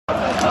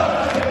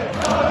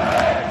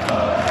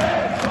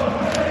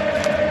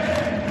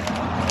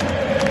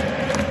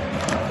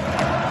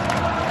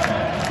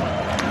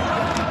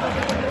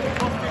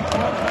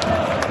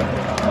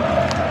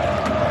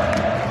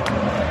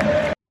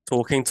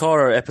Talking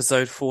Toro,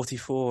 episode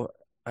 44.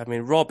 I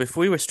mean, Rob, if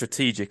we were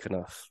strategic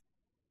enough,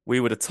 we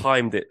would have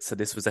timed it so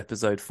this was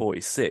episode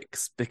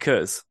 46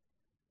 because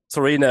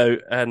Torino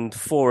and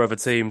four other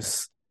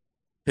teams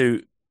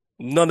who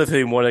none of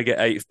whom want to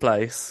get eighth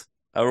place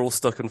are all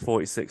stuck on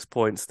 46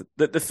 points.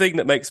 The thing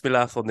that makes me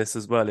laugh on this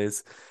as well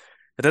is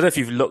I don't know if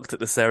you've looked at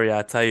the Serie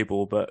A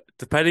table, but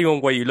depending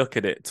on where you look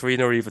at it,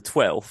 Torino are either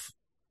 12th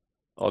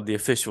on the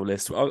official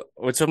list,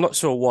 which I'm not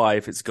sure why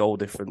if it's goal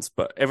difference,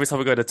 but every time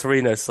we go to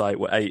Torino's site,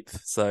 we're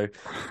eighth. So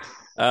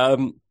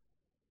um,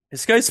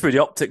 it goes through the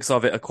optics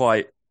of it are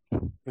quite.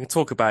 We can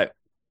talk about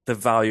the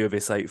value of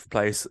this eighth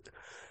place.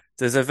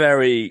 There's a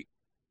very,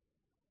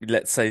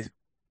 let's say,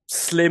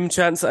 slim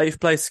chance that eighth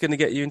place is going to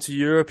get you into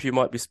Europe. You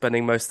might be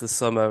spending most of the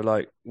summer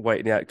like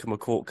waiting the outcome of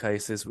court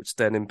cases, which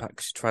then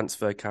impacts your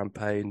transfer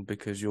campaign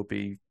because you'll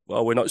be,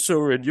 well, we're not sure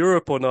we're in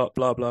Europe or not,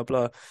 blah blah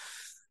blah.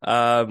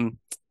 Um,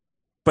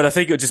 but I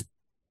think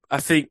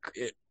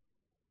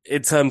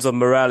in terms of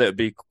morale, it would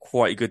be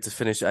quite good to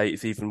finish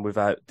eighth,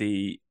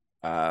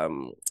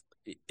 um,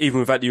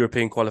 even without the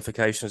European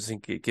qualifications. I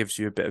think it gives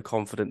you a bit of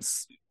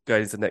confidence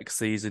going into next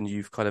season.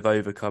 You've kind of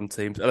overcome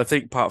teams, and I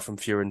think apart from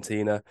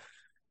Fiorentina,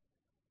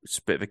 which is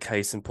a bit of a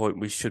case in point,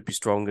 we should be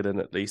stronger than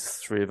at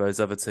least three of those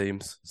other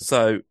teams.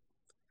 So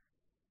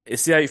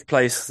it's the eighth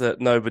place that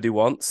nobody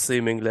wants,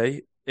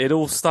 seemingly. It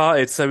all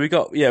started. So we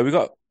got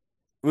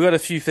a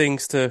few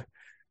things to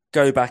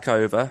go back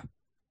over.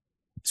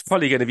 It's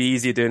probably going to be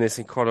easier doing this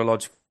in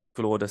chronological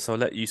order. So I'll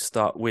let you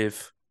start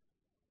with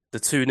the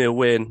 2-0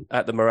 win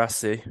at the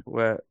Marassi,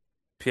 where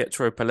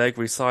Pietro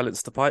Pellegrini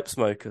silenced the pipe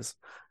smokers.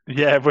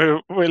 Yeah,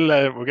 we'll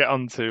get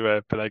on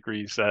to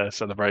Pellegrini's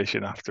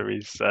celebration after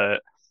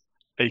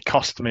he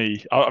cost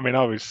me. I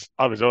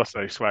was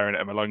also swearing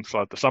at him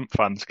alongside the Samp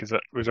fans because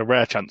it was a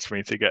rare chance for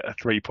me to get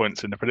 3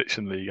 points in the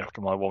prediction league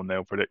after my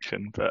 1-0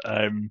 prediction. But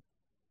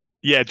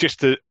yeah, just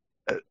the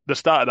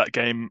start of that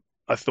game,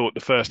 I thought the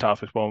first half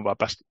was one of our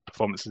best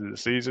performances of the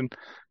season,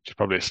 which is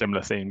probably a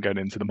similar theme going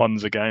into the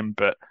Monza game.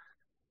 But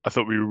I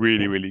thought we were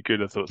really, really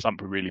good. I thought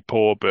Samp were really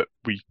poor, but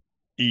we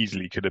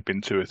easily could have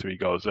been two or three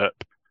goals up.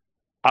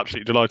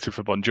 Absolutely delighted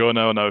for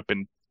Buongiorno. I know I've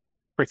been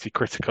pretty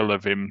critical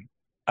of him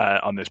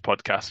on this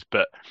podcast,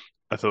 but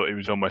I thought it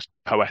was almost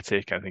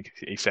poetic. I think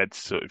he said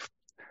sort of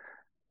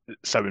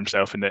so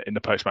himself in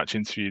the post match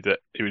interview that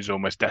it was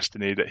almost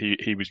destiny that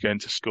he was going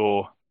to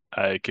score,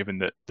 given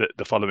that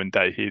the following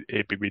day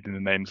he'd be reading the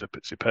names up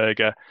at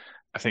Superga.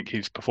 I think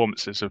his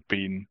performances have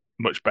been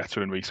much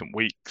better in recent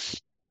weeks,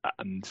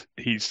 and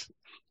he's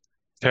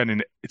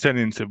turning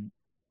into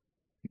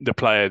the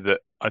player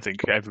that I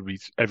think every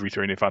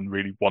Torino fan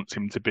really wants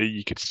him to be.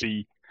 You could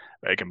see,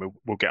 again,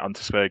 we'll get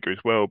onto Sverger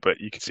as well, but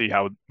you could see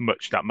how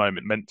much that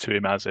moment meant to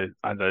him as a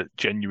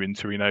genuine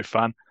Torino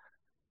fan.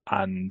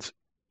 And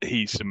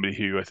he's somebody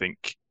who I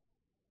think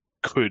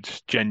could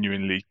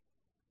genuinely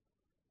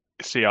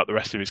see out the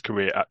rest of his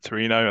career at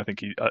Torino. I think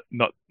he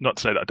not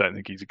to say that I don't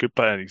think he's a good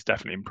player, and he's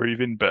definitely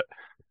improving, but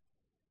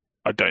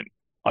I don't.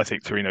 I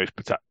think Torino is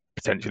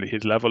potentially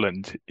his level,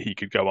 and he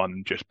could go on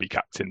and just be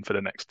captain for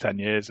the next 10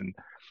 years, and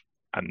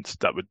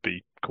that would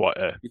be quite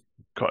a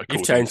You've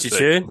cool thing changed to your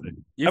see.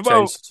 tune. You've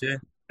Well, changed your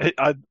tune.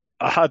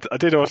 I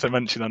did also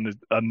mention on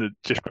the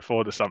just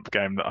before the Samp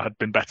game that I had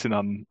been betting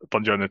on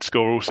Buongiorno to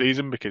score all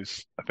season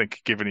because I think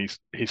given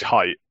his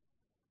height,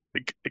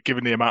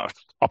 given the amount of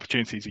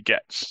opportunities he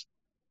gets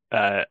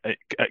at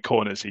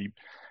corners, he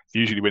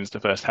usually wins the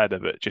first header,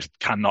 but just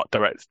cannot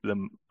direct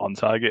them on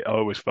target. I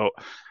always thought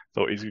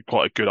he's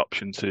quite a good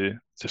option to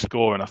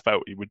score, and I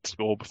felt he would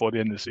score before the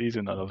end of the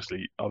season, and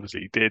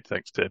obviously he did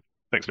thanks to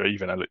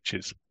Ivan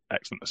Illich's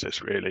excellent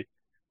assist, really.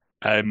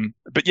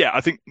 But yeah,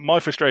 I think my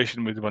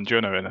frustration with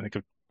Buongiorno, and I think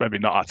I've maybe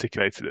not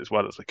articulated it as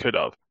well as I could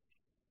have,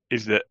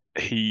 is that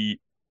he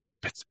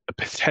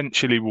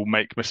potentially will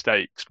make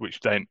mistakes which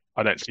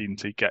I don't seem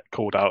to get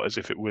called out as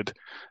if it would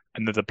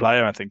another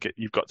player. I think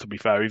you've got to be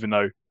fair, even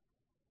though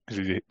he's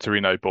a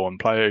Torino-born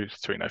player, he's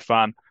a Torino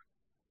fan,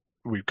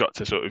 we've got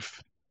to sort of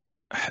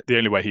the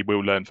only way he will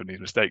learn from these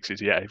mistakes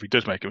is, yeah, if he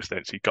does make a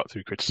mistake, he's got to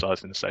be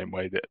criticised in the same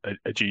way that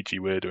a Gigi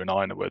would or an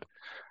Aina would.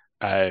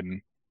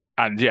 And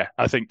yeah,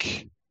 I think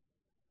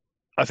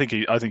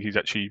he's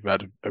actually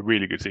had a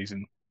really good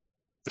season,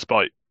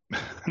 despite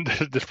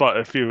despite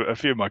a few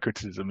of my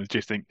criticism. I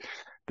just think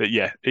that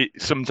yeah,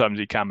 sometimes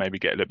he can maybe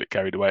get a little bit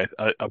carried away.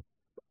 I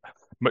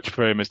much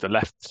prefer him as the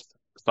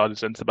left-sided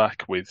centre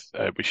back with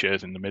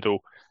Shears in the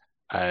middle.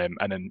 And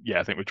then, yeah,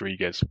 I think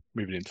Rodriguez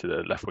moving into the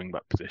left wing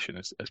back position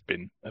has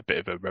been a bit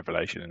of a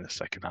revelation in the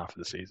second half of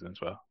the season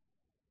as well.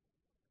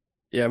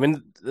 Yeah, I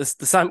mean, the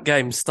Samp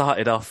game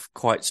started off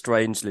quite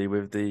strangely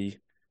with the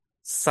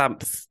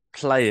Samp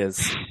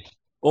players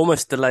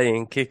almost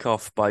delaying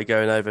kickoff by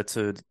going over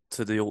to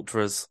the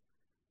Ultras.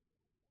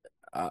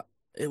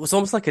 It was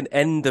almost like an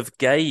end of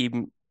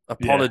game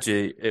Yeah,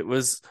 apology. It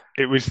was,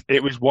 it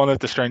was one of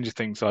the strangest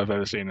things I've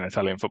ever seen in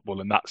Italian football,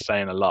 and that's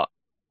saying a lot.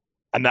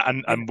 And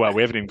well,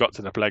 we haven't even got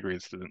to the Pellegrini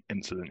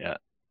incident yet.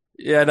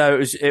 yeah,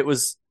 no, it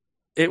was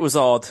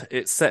odd.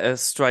 It set a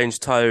strange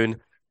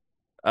tone.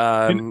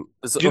 You know,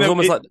 It do you was know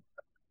almost like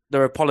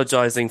they're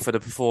apologising for the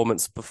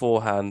performance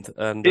beforehand,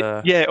 and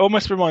It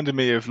almost reminded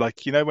me of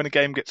like when a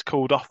game gets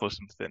called off or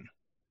something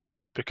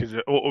because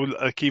or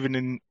like even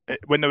in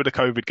when there were the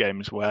COVID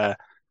games where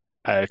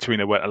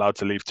Torino weren't allowed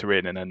to leave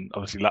Turin and then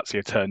obviously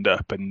Lazio turned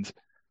up and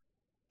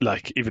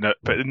like even though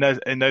but in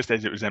those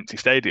days it was an empty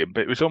stadium,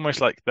 but it was almost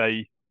like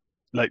the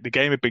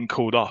game had been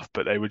called off,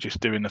 but they were just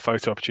doing the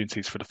photo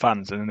opportunities for the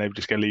fans, and then they were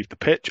just going to leave the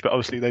pitch. But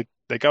obviously,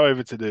 they go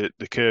over to the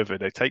curva,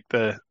 they take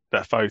their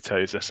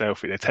photos, their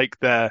selfie, they take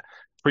their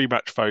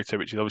pre-match photo,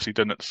 which is obviously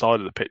done at the side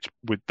of the pitch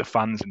with the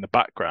fans in the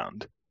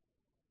background.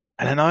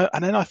 And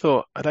then I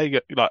thought, are they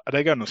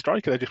going on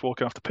strike? Are they just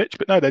walking off the pitch?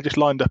 But no, they're just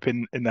lined up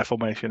in their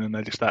formation and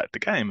they just started the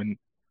game. And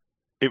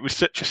it was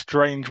such a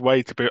strange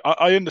way to be.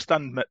 I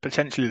understand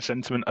potentially the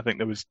sentiment. I think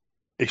there was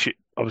issue.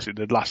 Obviously,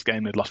 the last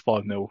game they'd lost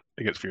 5-0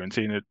 against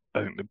Fiorentina.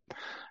 I think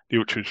the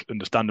ultras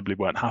understandably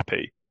weren't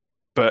happy,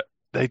 but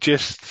it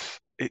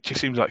just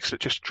seems like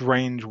such a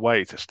strange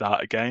way to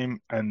start a game.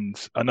 And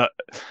I know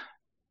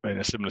in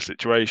a similar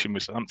situation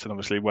with Southampton,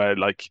 obviously, where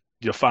like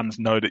your fans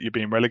know that you're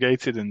being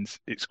relegated, and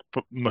it's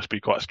must be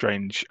quite a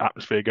strange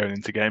atmosphere going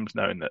into games,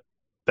 knowing that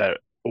they're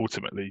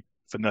ultimately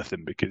for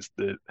nothing because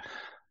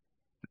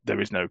there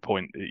is no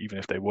point. Even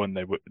if they won,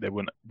 they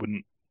wouldn't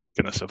going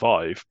to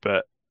survive.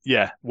 But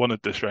yeah, one of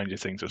the stranger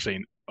things I've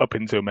seen up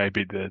until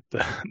maybe the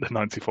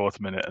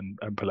 94th minute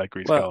and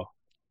Pellegri's well, goal.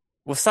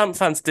 well, some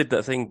fans did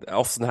that thing that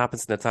often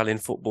happens in Italian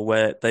football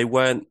where they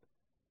weren't.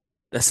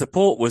 Their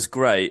support was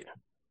great.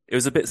 It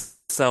was a bit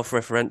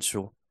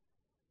self-referential,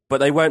 but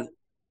they weren't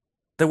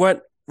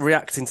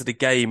reacting to the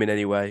game in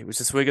any way. It was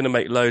just we're going to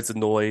make loads of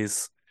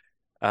noise.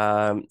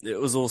 It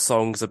was all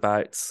songs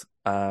about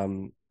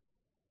kind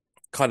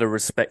of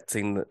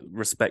respecting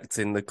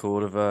the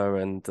Cordova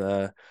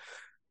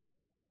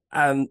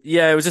and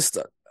yeah, it was just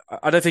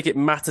I don't think it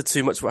mattered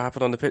too much what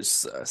happened on the pitch.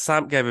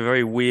 Samp gave a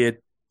very weird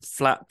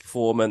flat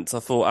performance. I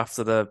thought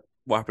after the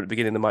what happened at the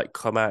beginning, they might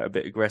come out a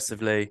bit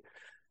aggressively.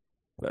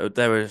 But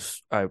there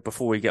was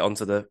before we get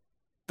onto the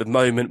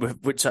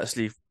moment which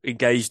actually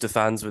engaged the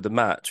fans with the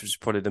match, which is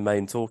probably the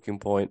main talking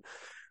point.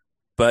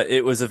 But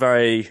it was a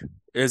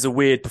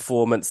weird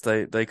performance.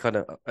 They kind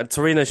of and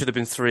Torino should have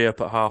been 3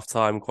 up at half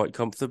time quite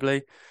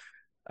comfortably.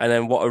 And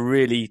then what I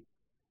really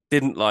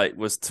didn't like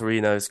was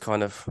Torino's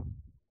kind of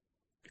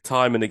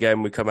time in the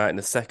game would come out in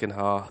the second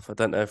half. I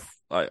don't know if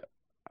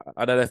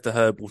the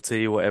herbal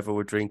tea or whatever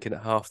we're drinking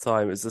at half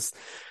time. It's just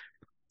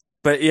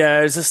but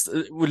yeah, it's just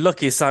we're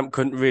lucky Sam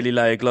couldn't really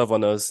lay a glove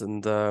on us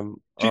and Do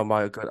you, oh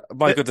my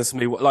uh, goodness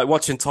me, like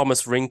watching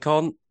Thomas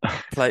Rincon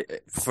play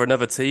for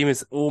another team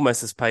is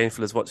almost as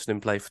painful as watching him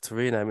play for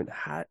Torino. I mean,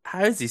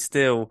 how is he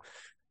still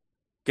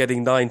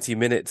getting 90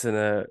 minutes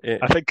I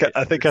think in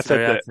I said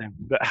Serie A that team?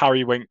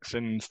 Harry Winks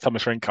and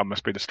Thomas Rincon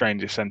must be the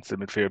strangest centre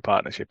midfield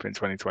partnership in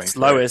 2023.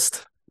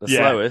 Slowest, the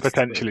Yeah, slowest.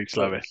 potentially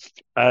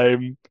slowest. I,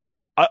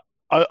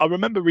 I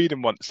remember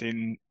reading once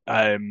in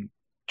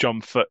John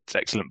Foot's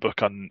excellent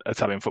book on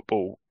Italian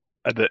football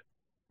that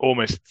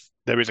almost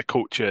there is a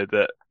culture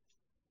that,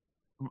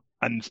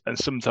 and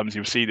sometimes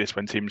you'll see this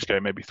when teams go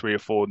maybe 3 or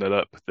 4 nil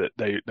up, that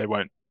they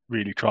won't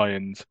really try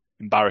and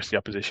embarrass the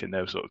opposition.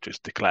 They'll sort of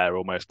just declare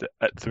almost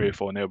at 3 or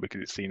 4 nil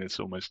because it's seen as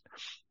almost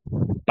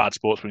bad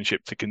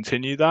sportsmanship to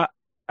continue that.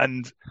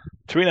 And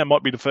Torino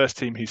might be the first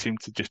team who seemed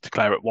to just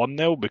declare at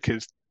 1-0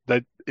 because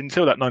they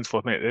until that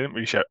 94th minute they didn't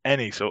really show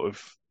any sort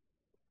of.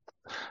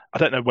 I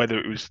don't know whether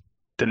it was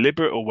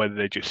deliberate or whether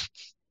they just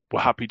were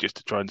happy just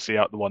to try and see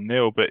out the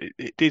 1-0, but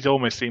it did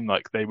almost seem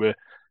like they were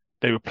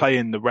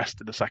playing the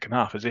rest of the second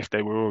half as if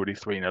they were already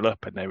 3-0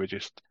 up and they were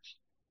just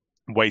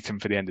waiting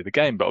for the end of the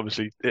game. But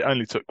obviously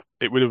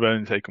it would have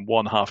only taken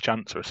one half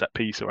chance or a set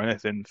piece or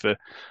anything for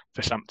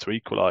Samp to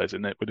equalise,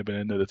 and it would have been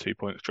another 2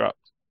 points dropped.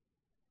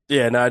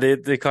 Yeah, no,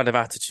 the kind of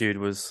attitude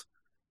was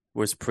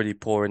pretty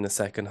poor in the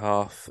second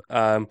half.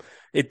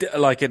 It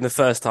like in the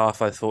first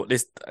half, I thought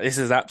this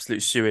is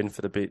absolute shoe-in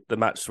for the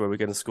match where we're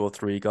going to score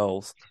 3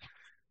 goals.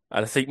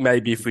 And I think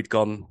maybe if we'd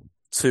gone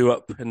 2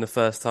 up in the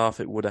first half,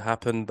 it would have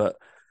happened. But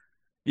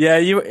yeah,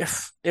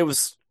 it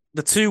was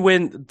the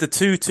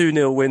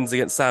 2-0 wins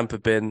against Samp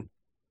have been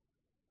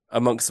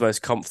amongst the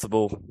most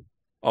comfortable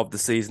of the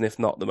season, if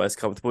not the most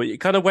comfortable. You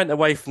kind of went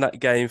away from that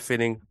game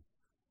feeling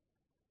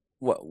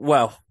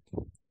well,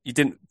 you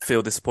didn't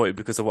feel disappointed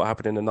because of what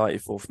happened in the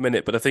 94th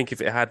minute, but I think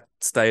if it had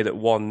stayed at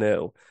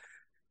 1-0,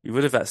 you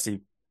would have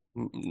actually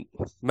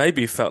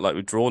maybe felt like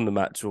we'd drawn the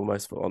match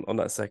almost on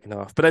that second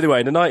half. But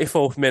anyway, in the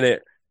 94th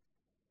minute,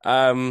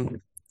 I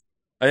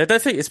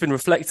don't think it's been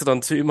reflected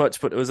on too much,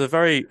 but it was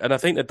and I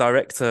think the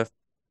director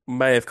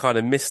may have kind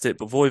of missed it,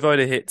 but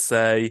Voivoda hits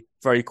a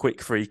very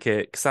quick free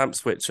kick, Samp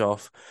switch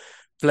off,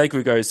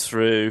 Pellegrini goes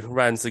through,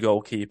 rounds the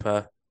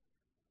goalkeeper,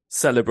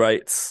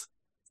 celebrates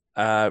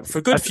for a I,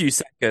 good th- few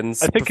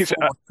seconds I think it's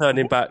before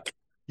turning back.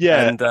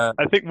 yeah. And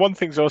I think one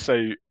thing's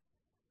also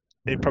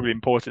probably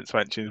important to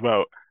mention as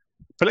well.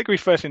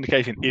 Pellegrini's first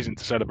indication isn't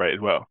to celebrate as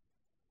well.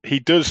 He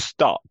does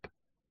stop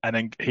and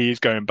then he is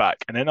going back.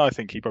 And then I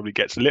think he probably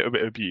gets a little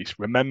bit of abuse,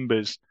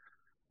 remembers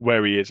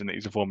where he is and that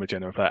he's a former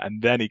general player,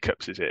 and then he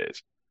cups his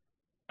ears.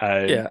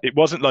 Yeah, It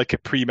wasn't like a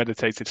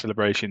premeditated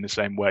celebration in the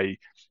same way.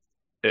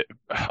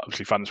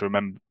 Obviously, fans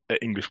remember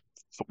English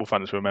football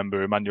fans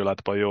remember Emmanuel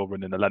Adebayor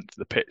running the length of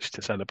the pitch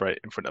to celebrate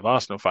in front of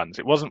Arsenal fans.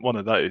 It wasn't one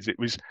of those. It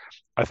was,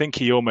 I think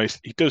he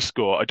does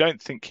score. I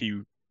don't think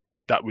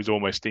that was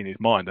almost in his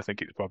mind. I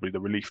think it's probably the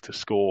relief to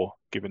score,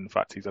 given the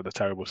fact he's had a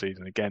terrible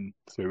season again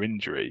through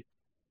injury.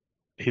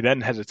 He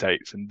then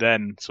hesitates and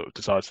then sort of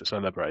decides to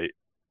celebrate.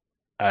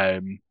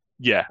 Um,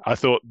 yeah,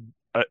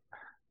 uh,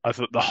 I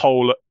thought the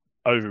whole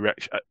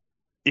overreaction.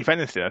 If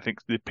anything, I think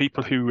the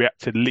people who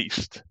reacted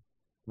least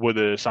were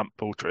the Samp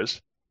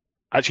Ultras.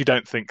 I actually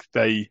don't think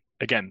they,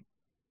 again,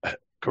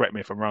 correct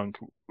me if I'm wrong,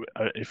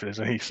 if there's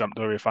any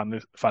Sampdoria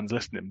fans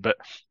listening, but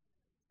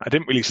I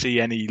didn't really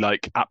see any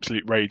like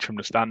absolute rage from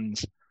the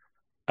stands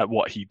at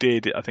what he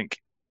did. I think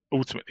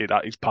ultimately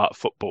that is part of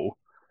football.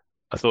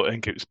 I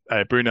think it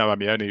was Bruno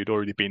Amioni, who'd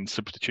already been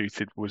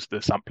substituted, was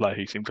the Samp player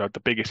who seemed to have the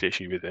biggest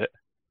issue with it.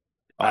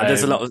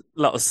 there's a Um,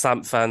 lot of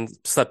Samp fans,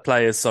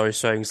 players, sorry,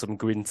 showing some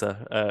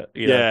grinta.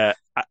 yeah,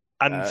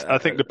 and I uh,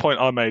 think the point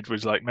I made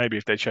was like maybe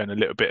if they'd shown a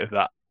little bit of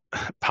that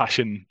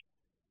passion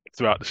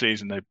throughout the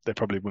season, they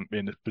probably wouldn't be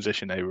in the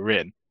position they were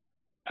in.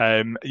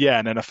 Yeah,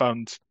 and then I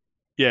found,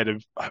 yeah,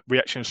 the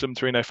reaction of some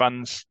Torino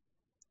fans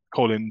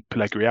calling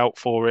Pellegrini out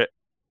for it.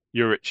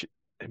 Juric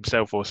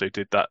himself also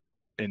did that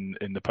in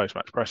the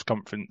post-match press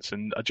conference,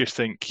 and I just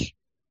think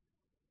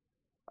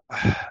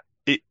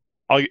it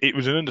it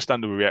was an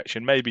understandable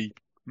reaction. Maybe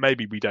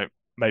we don't.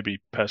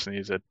 Maybe personally,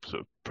 as a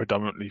sort of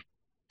predominantly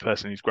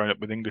person who's grown up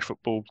with English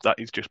football, that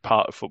is just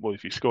part of football.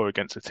 If you score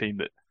against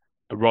a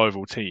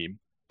rival team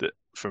that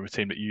from a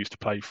team that you used to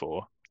play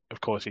for,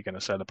 of course you're going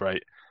to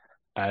celebrate.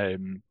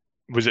 Um,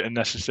 was it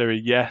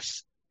unnecessary?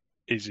 Yes.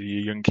 Is he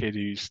a young kid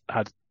who's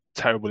had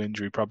terrible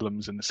injury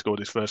problems and scored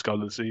his first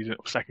goal of the season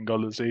or second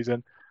goal of the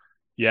season?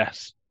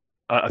 Yes.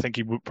 I think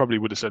probably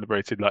would have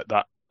celebrated like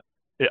that.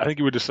 I think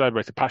he would have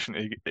celebrated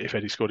passionately if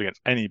Eddie scored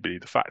against anybody.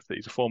 The fact that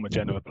he's a former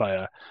Genoa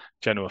player,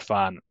 Genoa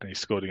fan, and he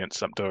scored against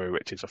Sampdoria,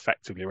 which has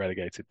effectively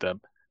relegated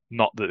them.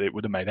 Not that it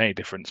would have made any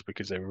difference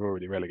because they were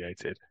already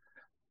relegated.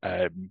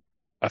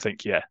 I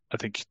think, yeah, I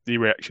think the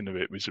reaction of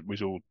it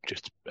was all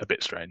just a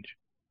bit strange.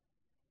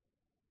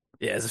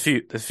 yeah, there's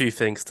a few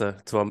things to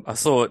I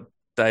saw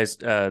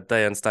Dejan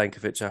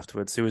Stankovic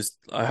afterwards.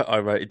 I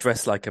wrote, he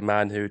dressed like a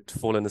man who'd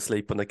fallen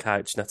asleep on the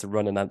couch and had to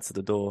run and answer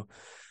the door.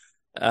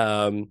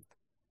 Um,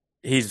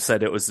 he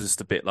said it was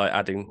just a bit like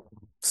adding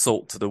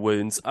salt to the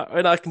wounds,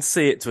 and I can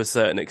see it to a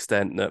certain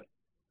extent.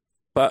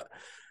 But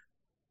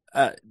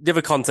the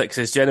other context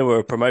is Genoa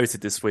were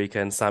promoted this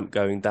weekend, Samp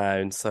going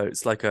down, so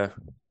it's like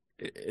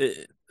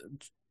it,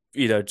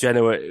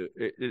 Genoa.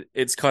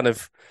 It's kind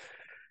of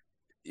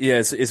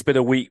yeah, it's been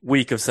a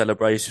week of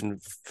celebration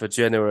for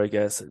Genoa, I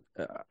guess.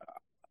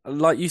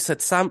 Like you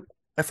said, Sam.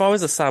 If I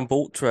was a Samp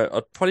ultra,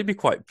 I'd probably be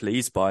quite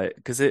pleased by it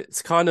because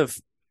it's kind of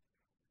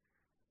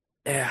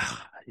yeah,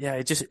 yeah.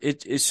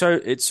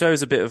 It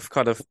shows a bit of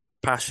kind of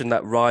passion,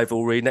 that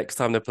rivalry. Next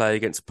time they play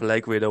against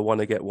Pellegrini, they'll want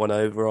to get one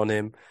over on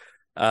him.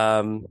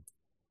 Um,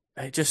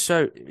 it just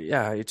show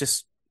yeah.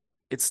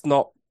 It's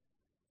not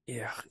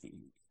yeah.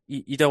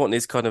 You don't want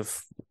this kind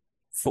of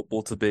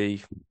football to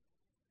be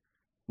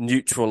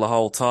neutral the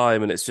whole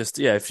time, and it's just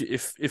yeah.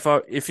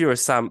 If you're a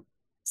Samp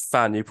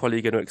fan, you're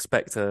probably going to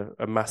expect a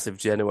massive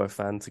Genoa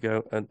fan to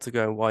go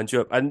and wind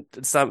you up, and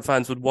Samp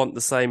fans would want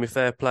the same if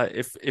they're play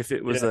if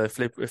it was Yeah, a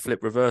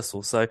flip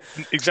reversal. So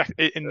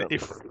exactly. In um,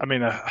 if I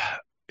mean,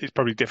 it's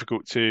probably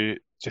difficult to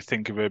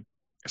think of a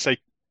say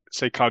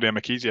say Claudio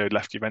Marchisio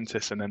left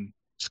Juventus and then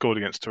scored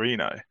against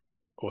Torino,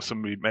 or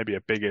somebody maybe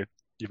a bigger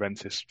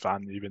Juventus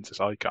fan, Juventus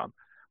icon,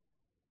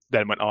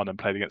 then went on and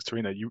played against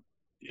Torino.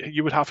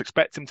 You would half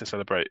expect him to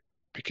celebrate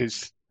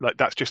because like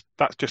that's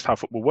just how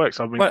football works.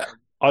 I mean, but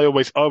I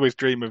always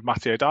dream of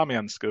Matteo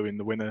Darmian scoring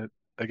the winner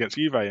against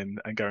Juve and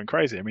going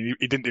crazy. I mean,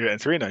 he didn't do it in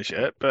Torino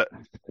shirt, but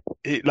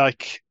it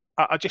like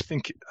I just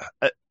think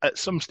at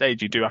some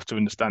stage you do have to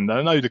understand.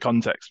 I know the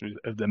context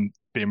of them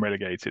being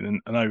relegated,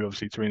 and I know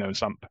obviously Torino and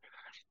Samp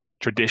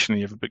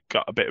traditionally have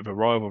got a bit of a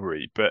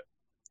rivalry, but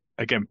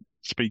again,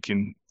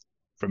 speaking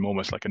from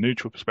almost like a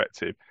neutral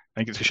perspective, I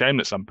think it's a shame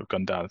that Samp have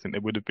gone down. I think they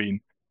would have been.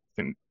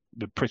 I think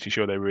they're pretty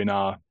sure they were in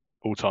our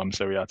all-time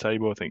Serie A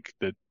table. I think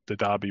the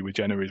derby with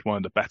Genoa is one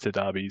of the better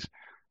derbies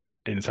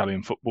in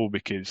Italian football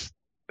because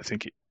I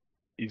think it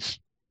is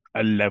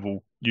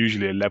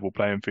usually a level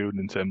playing field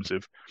in terms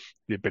of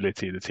the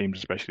ability of the teams,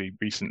 especially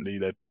recently.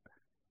 That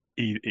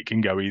it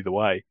can go either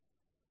way.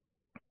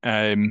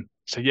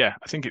 So yeah,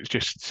 I think it's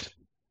just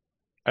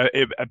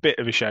a bit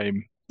of a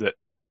shame that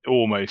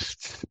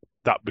almost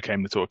that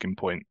became the talking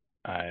point.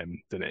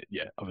 Than it,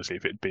 yeah, obviously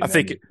if it had I been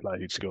think any player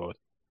who'd scored.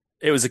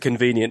 it was a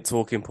convenient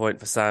talking point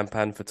for Samp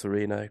and for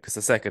Torino because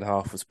the second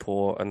half was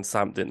poor and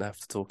Samp didn't have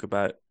to talk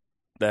about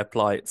their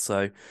plight,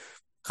 so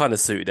kind of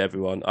suited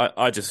everyone.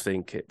 I just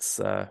think it's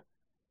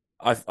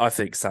I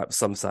think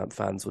some Samp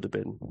fans would have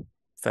been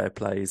fair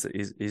play.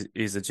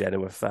 He's a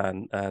Genoa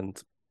fan,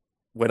 and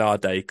when our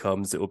day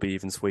comes, it will be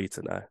even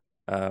sweeter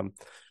now.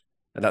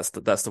 And that's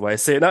the way I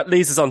see it. And that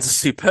leads us on to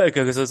Superga,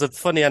 because there's a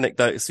funny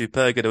anecdote of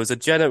Superga. There was a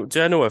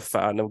Genoa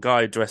fan, a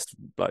guy dressed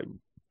like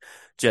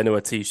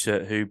Genoa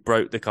t-shirt, who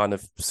broke the kind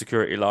of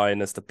security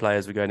line as the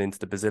players were going into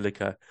the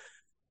Basilica,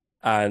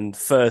 and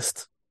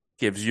first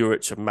gives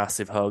Juric a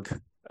massive hug,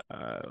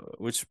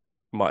 which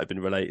might have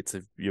been related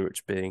to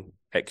Juric being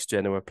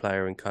ex-Genoa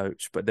player and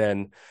coach. But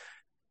then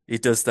he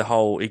gives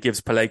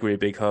Pellegrini a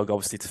big hug,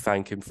 obviously to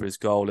thank him for his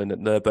goal,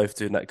 and they're both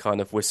doing that kind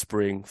of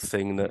whispering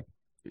thing that,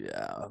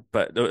 yeah.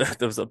 But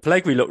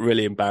Pellegrini looked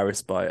really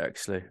embarrassed by it,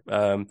 actually.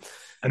 And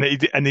As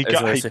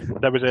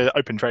there was an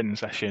open training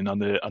session on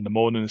the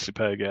morning of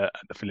Superga at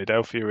the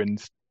Philadelphia,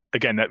 and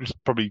again that was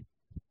probably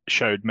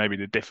showed maybe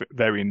the different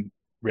varying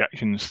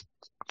reactions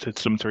to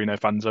some Torino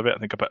fans of it. I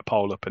think I put a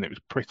poll up and it was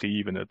pretty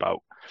even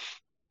about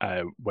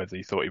whether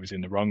he thought he was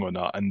in the wrong or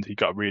not, and he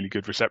got a really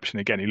good reception.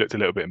 Again, he looked a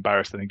little bit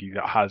embarrassed. I think he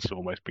has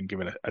almost been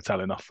given a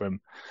telling off from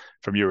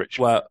Juric,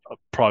 well,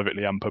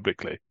 privately and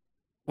publicly.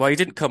 Well, he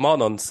didn't come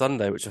on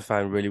Sunday, which I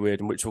found really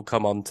weird, and which we'll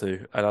come on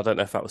to. And I don't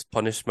know if that was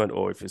punishment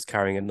or if he was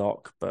carrying a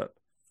knock, but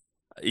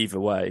either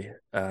way,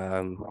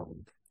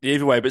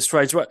 but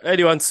strange.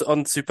 Anyway, on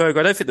Superga,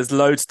 I don't think there's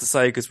loads to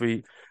say because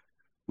we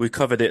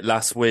covered it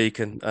last week,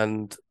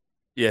 and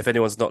yeah, if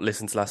anyone's not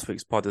listened to last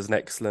week's pod, there's an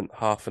excellent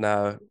half an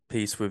hour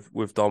piece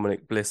with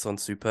Dominic Bliss on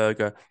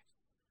Superga.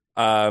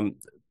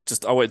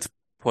 Just I wanted to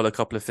pull a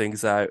couple of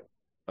things out.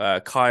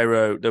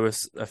 Cairo, there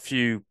was a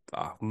few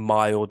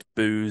mild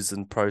boos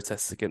and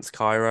protests against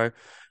Cairo.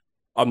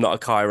 I'm not a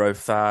Cairo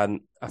fan.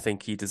 I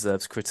think he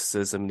deserves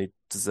criticism and he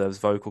deserves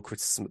vocal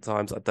criticism at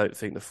times. I don't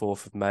think the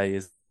 4th of May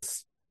is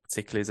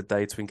particularly as a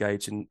day to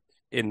engage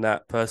in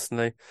that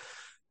personally.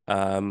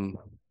 And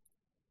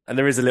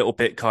there is a little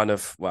bit kind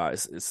of, well,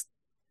 it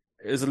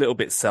was a little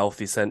bit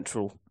selfie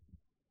central,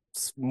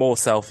 more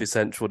selfie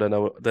central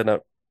than a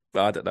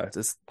I don't know.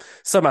 There's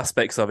some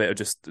aspects of it are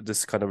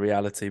just kind of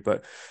reality,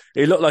 but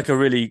it looked like a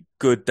really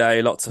good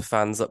day. Lots of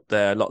fans up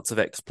there, lots of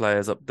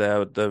ex-players up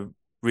there. The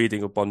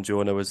reading of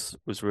Buongiorno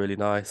was really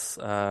nice.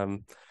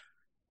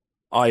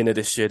 Aina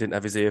this year didn't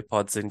have his ear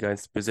pods in going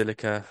to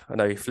Basilica. I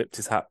know he flipped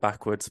his hat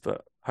backwards,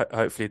 but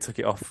hopefully he took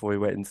it off before he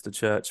went into the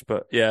church.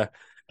 But yeah,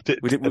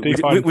 we did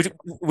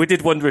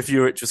wonder if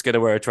Juric was going to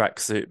wear a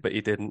tracksuit, but he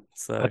didn't.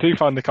 So I do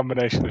find the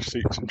combination of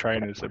suits and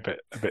trainers a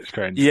bit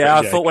strange. Yeah,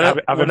 but I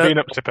thought having been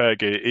up to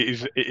Pergy,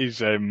 it is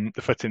the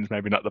footing's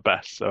maybe not the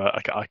best, so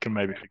I can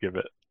maybe forgive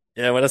it.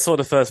 Yeah, when I saw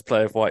the first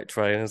play of white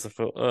trainers, I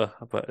thought,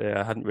 but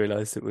yeah, I hadn't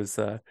realised it was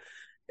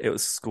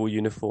school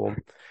uniform.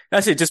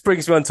 Actually, it just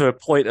brings me on to a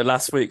point of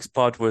last week's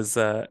pod was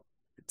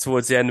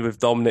towards the end with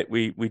Dominic,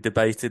 we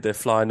debated the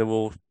Fly on the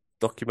Wall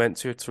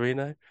documentary of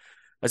Torino.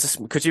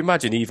 Could you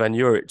imagine Ivan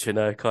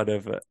Juric, kind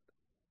of,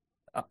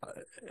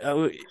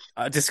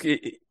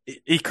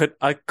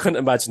 I couldn't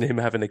imagine him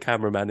having a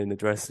cameraman in the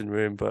dressing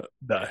room, but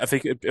No. I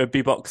think it'd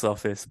be box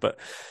office. But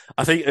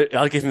I think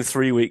I'll give him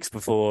 3 weeks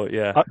before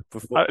he's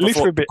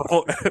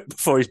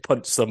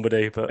punched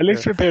somebody. But at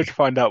least we'll be able to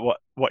find out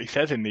what he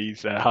says in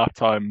these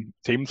halftime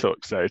team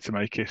talks, though, to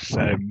make us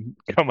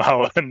come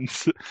out. And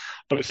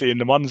obviously in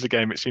the Monza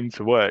game it seemed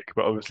to work,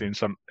 but obviously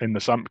in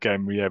the Samp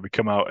game we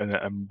come out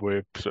and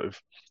we're sort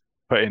of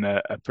put in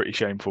a pretty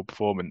shameful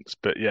performance.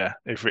 But yeah,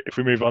 if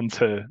we move on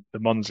to the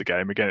Monza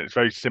game again, it's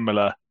very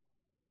similar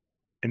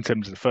in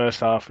terms of the first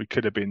half. We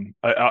could have been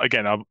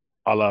again. I'll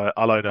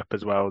load up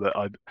as well that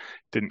I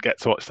didn't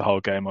get to watch the whole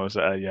game. I was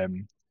at a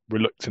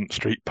reluctant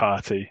street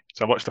party,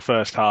 so I watched the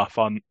first half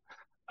on.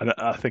 And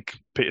I think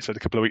Peter said a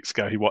couple of weeks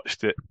ago he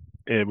watched it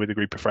with a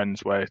group of friends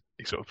where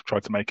he sort of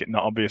tried to make it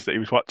not obvious that he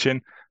was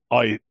watching.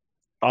 I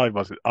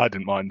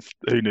didn't mind.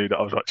 Who knew that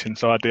I was watching?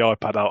 So I had the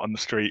iPad out on the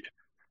street.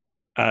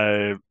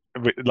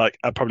 Like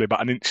probably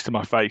about an inch to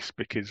my face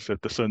because of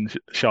the sun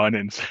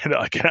shining, so that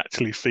I can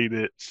actually see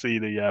the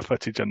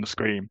footage on the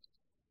screen.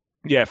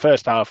 Yeah,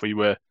 first half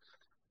I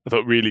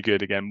thought really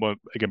good again.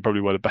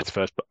 Probably one of the better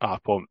first half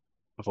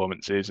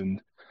performances,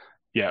 and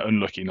yeah,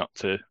 unlucky not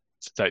to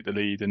take the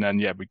lead. And then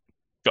yeah, we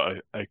got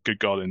a good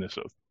goal in the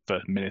sort of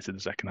first minute of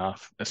the second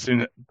half.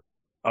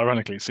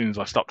 Ironically, as soon as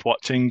I stopped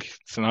watching,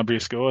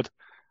 Sanabria scored.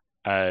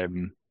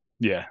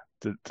 Yeah,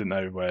 didn't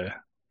know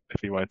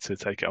if he wanted to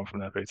take it on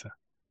from there, Peter.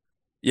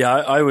 Yeah,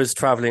 I was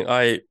traveling.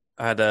 I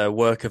had a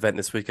work event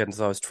this weekend,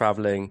 so I was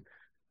traveling.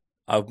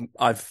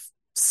 I've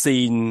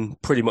seen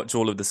pretty much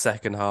all of the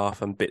second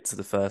half and bits of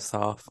the first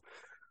half.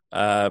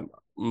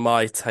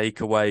 My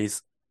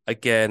takeaways,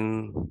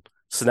 again,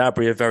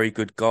 Sanabria, very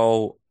good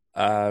goal.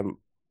 We'll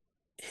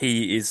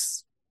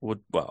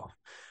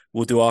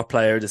do our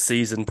player of the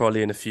season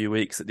probably in a few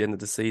weeks. At the end of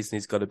the season,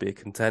 he's got to be a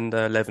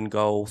contender. 11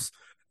 goals.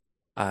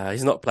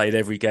 He's not played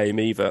every game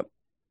either.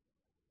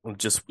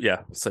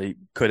 So he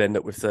could end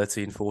up with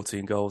 13,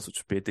 14 goals, which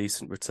would be a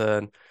decent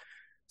return.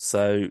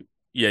 So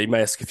yeah, you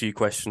may ask a few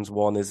questions.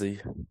 One, has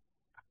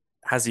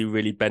he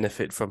really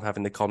benefited from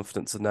having the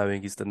confidence of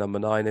knowing he's the number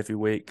 9 every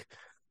week?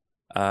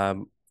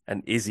 And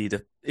is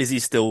he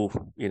still,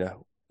 when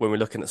we're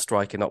looking at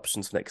striking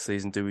options for next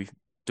season, do we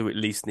at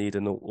least need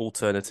an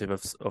alternative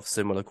of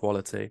similar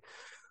quality?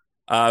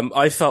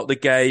 I felt the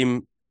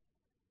game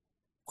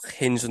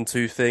hinged on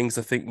two things.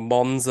 I think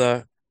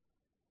Monza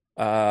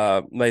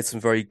made some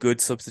very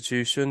good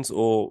substitutions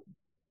or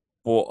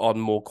brought on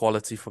more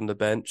quality from the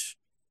bench,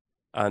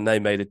 and they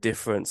made a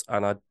difference.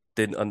 And I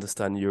didn't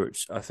understand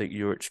Juric. I think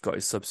Juric got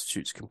his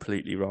substitutes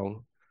completely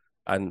wrong,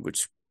 and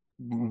which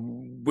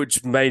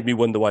made me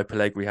wonder why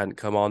Pellegrini hadn't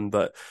come on.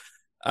 But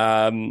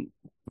um,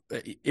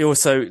 he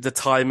also the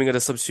timing of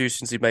the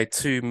substitutions, he made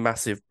two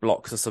massive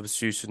blocks of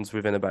substitutions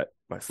within about,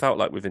 I felt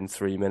like within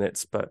 3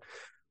 minutes, but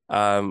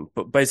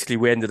basically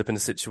we ended up in a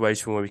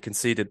situation where we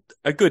conceded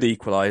a good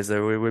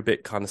equaliser. We were a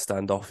bit kind of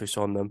standoffish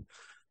on them.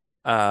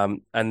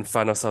 And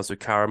found ourselves with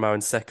Caramo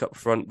and Sek up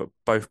front, but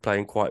both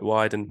playing quite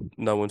wide and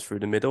no one through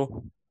the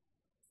middle.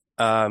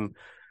 Um,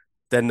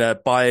 then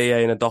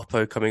Baye and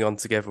Adopo coming on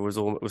together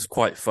was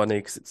quite funny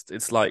because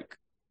it's like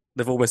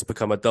they've almost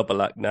become a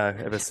double act now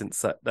ever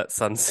since that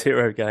San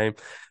Siro game.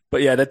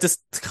 But yeah, they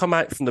just come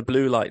out from the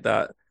blue like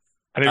that.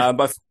 And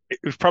But it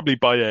was probably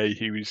Baye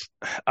who was.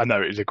 I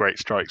know it was a great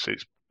strike, so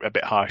it's a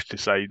bit harsh to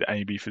say that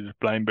AB was to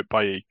blame, but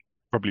Baye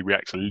probably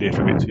reacts a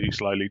little bit too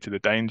slowly to the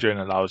danger and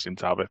allows him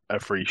to have a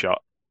free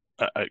shot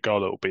at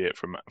goal, albeit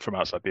from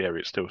outside the area.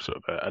 It's still sort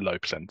of a low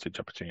percentage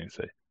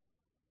opportunity.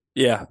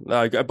 yeah,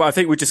 no, but I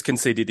think we just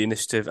conceded the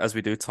initiative as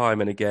we do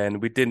time and again.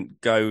 We didn't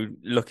go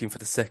looking for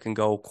the second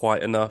goal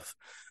quite enough.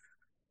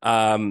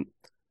 Um,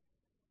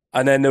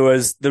 and then there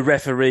was the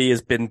referee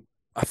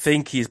I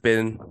think he's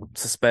been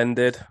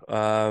suspended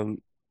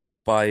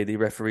by the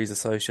referees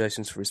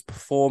associations for his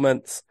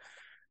performance.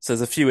 So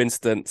there's a few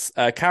incidents.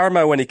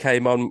 Caramo, when he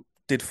came on,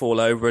 did fall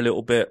over a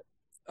little bit.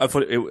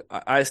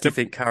 I actually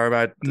think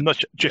Caramo I'm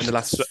not in the just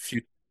last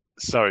few.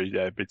 sorry,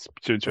 yeah, but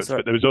to interrupt, Sorry.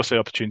 but there was also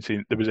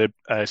opportunity. There was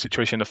a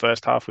situation in the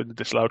first half with the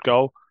disallowed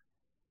goal,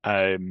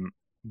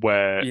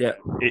 where Yeah,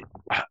 it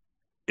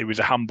it was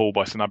a handball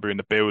by Sanabria in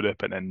the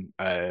build-up, and then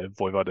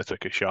Vojvoda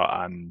took a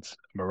shot and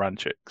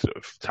Moranchuk sort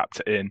of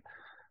tapped it in.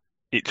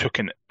 It took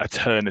an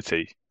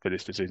eternity for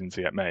this decision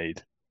to get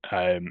made.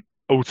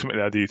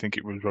 Ultimately, I do think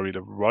it was probably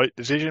the right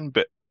decision,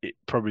 but it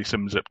probably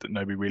sums up that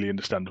nobody really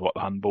understands what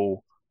the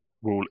handball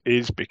rule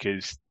is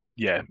because,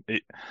 yeah,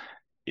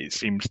 it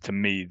seems to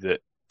me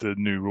that the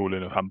new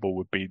ruling of handball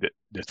would be that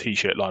the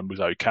t-shirt line was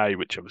okay,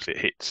 which obviously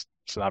it hits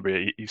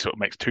Sanabria. He sort of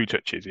makes two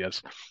touches. He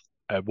has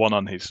one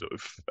on his sort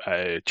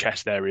of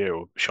chest area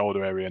or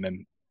shoulder area, and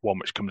then one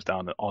which comes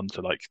down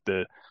onto like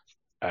the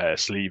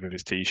sleeve of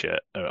his t-shirt,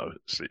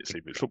 sleeve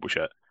of his football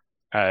shirt.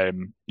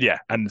 Yeah,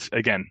 and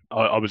again,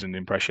 I was in the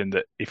impression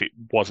that if it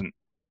wasn't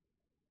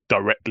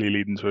directly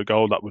leading to a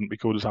goal, that wouldn't be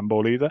called as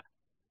handball either.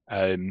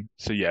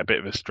 So yeah, a bit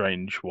of a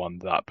strange one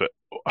that, but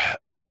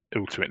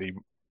ultimately,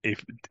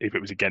 if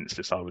it was against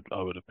us, I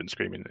would have been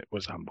screaming it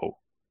was handball.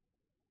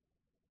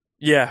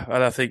 yeah,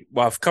 and I think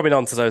coming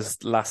on to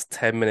those last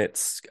 10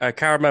 minutes,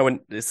 Caramo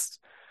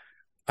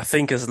I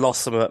think has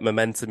lost some of that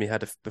momentum he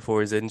had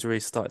before his injury.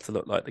 Started to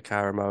look like the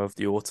Caramo of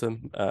the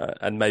autumn,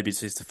 and maybe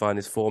just to find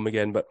his form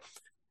again. But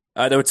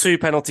there were two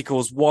penalty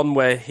calls. One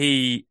where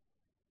he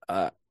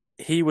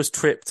was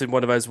tripped in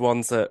one of those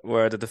ones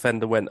where the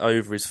defender went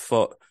over his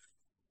foot.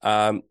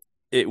 Um,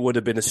 it would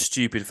have been a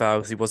stupid foul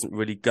because he wasn't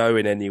really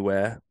going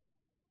anywhere.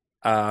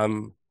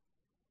 Um,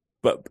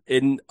 but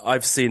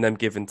I've seen them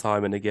given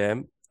time and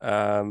again.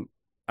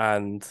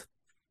 And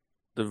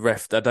the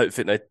ref, I don't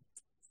think they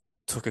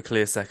took a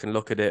clear second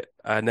look at it.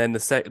 And then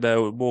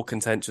the more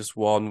contentious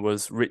one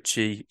was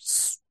Ritchie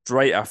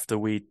straight after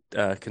we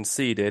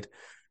conceded.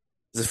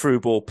 There's a through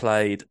ball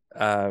played.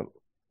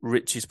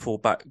 Ritchie's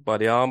pulled back by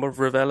the arm of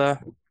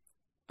Ravella.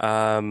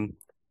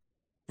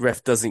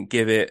 Ref doesn't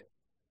give it.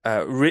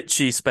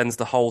 Ritchie spends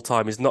the whole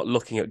time. He's not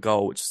looking at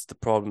goal, which is the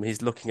problem.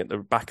 He's looking at the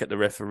back at the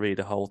referee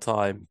the whole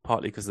time,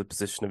 partly because of the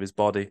position of his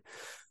body.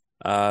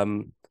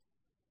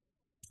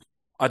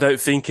 I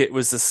don't think it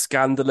was as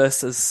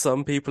scandalous as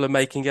some people are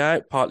making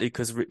out, partly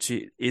because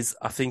Ritchie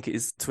I think,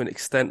 is to an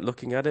extent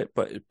looking at it,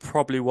 but it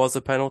probably was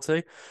a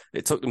penalty.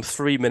 It took them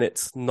 3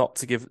 minutes not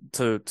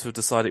to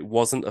decide it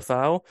wasn't a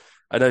foul.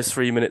 And those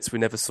 3 minutes we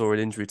never saw an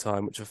injury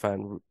time, which I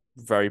found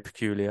very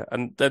peculiar.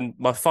 And then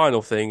my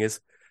final thing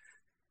is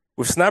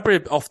with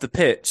Snabry off the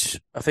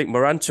pitch, I think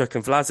Moranchuk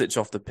and Vlasic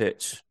off the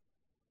pitch.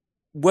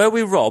 Were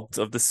we robbed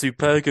of the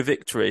Superga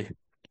victory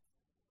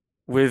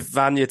with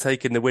Vanya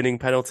taking the winning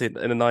penalty in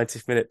the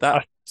 90th minute?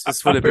 That I,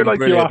 just would I have feel been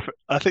like you brilliant. are.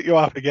 I think you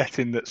are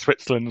forgetting that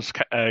Switzerland's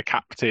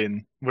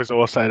captain was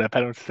also their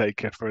penalty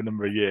taker for a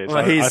number of years.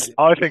 Well,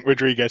 I think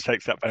Rodriguez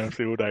takes that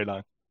penalty all day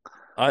long.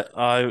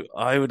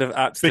 I would have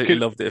absolutely Because,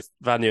 loved it if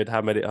Vanya had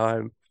hammered it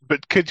home.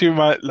 but could you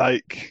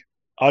like?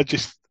 I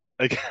just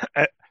like,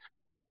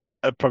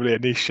 probably a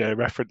niche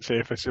reference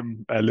here for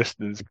some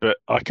listeners, but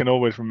I can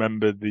always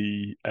remember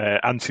the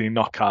Anthony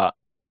Knockaert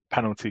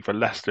penalty for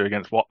Leicester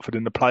against Watford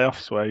in the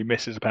playoffs, where he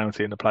misses a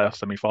penalty in the playoff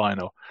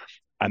semi-final,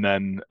 and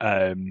then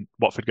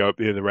Watford go up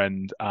the other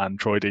end, and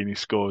Troy Deeney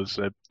scores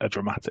a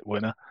dramatic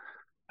winner,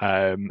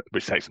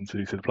 which takes them to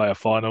the playoff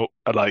final.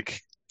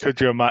 Like, could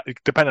you imagine?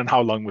 Depending on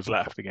how long was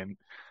left, again,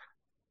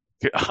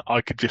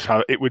 I could just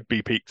have it would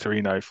be peak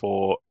Torino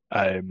for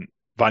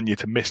Vanya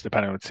to miss the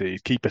penalty,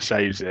 keeper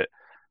saves it,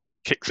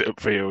 kicks it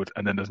upfield,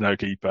 and then there's no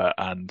keeper,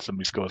 and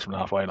somebody scores from the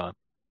halfway line.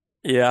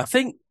 Yeah, I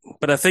think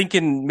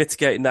in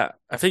mitigating that,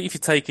 I think if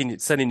you're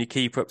sending your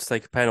keeper up to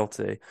take a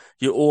penalty,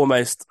 you're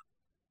almost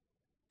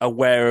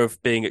aware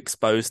of being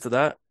exposed to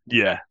that.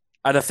 Yeah,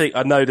 And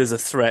I know there's a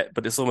threat,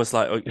 but it's almost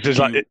like it's just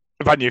like,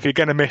 Vanya, if you're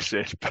going to miss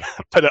this,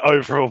 put it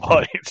over or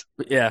wide.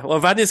 yeah. Well,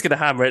 Vanya's going to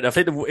hammer it. I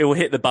think it will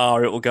hit the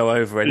bar. It will go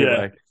over Yeah.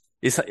 anyway.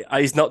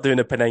 He's not doing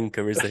a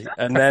Panenka, is he?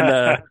 And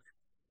then,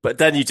 but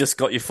then you just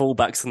got your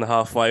fullbacks on the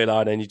halfway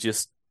line, and Would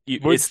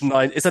it's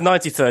a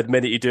 93rd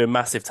minute. You do a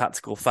massive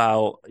tactical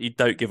foul. You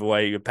don't give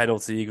away a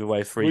penalty. You give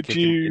away a free would kick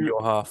in you?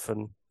 your half,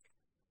 and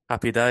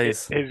happy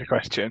days. Here's a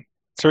question: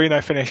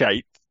 Torino finish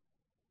eighth,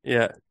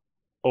 Yeah.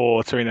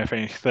 or Torino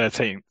finish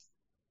 13th,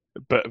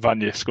 but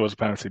Vanya scores a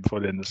penalty before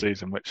the end of the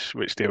season?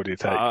 Which deal do you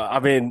take? I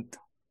mean,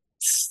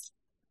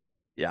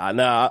 yeah,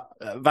 no,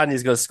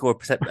 Vanya's going to score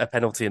a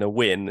penalty and a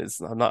win.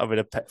 I'm not having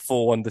a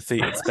 4-1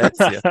 defeat at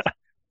Spezia.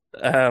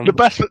 Um,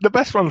 The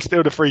best one's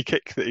still the free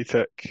kick that he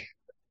took in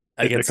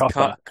the against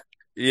Coppa.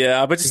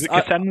 yeah, but Is just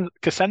it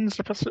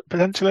Cosenza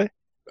potentially?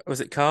 was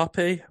it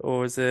Carpi or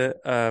was it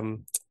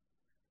I'm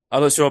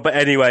not sure, but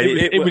anyway,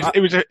 I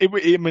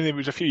mean, it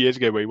was a few years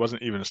ago where he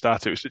wasn't even a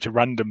starter. It was such a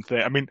random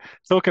thing. I mean,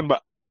 talking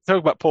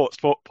about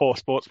poor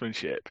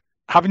sportsmanship.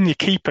 Having your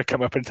keeper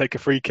come up and take a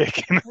free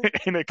kick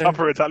in a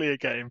Coppa Italia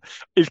game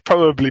is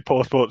probably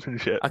poor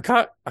sportsmanship. I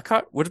can't.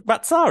 Would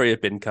Mazzari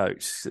have been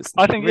coach?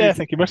 I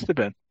think he must have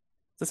been.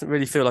 Doesn't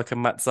really feel like a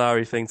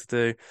Mazzari thing to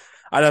do,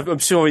 and I'm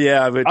sure.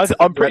 Yeah, I would.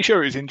 I'm pretty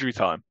sure it was injury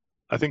time.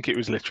 I think it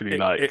was literally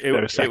there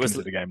were seconds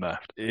of the game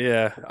left.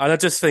 Yeah, and I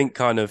just think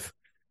kind of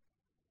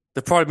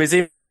the problem is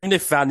even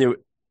if Vanu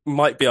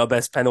might be our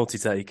best penalty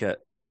taker,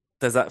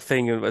 there's that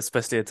thing,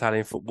 especially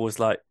Italian football, is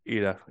like,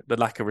 the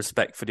lack of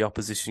respect for the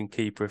opposition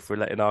keeper if we're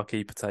letting our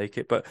keeper take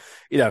it. But,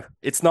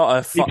 it's not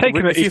a...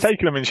 He's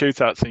taken them in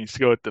shootouts and he's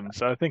scored them.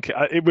 So I think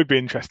it would be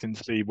interesting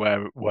to see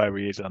where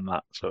he is on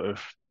that sort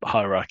of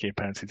hierarchy of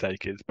penalty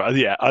takers. But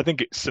yeah, I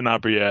think it's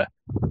Sanabria.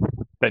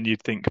 Then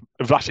you'd think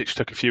Vlasic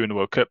took a few in the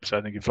World Cup. So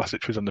I think if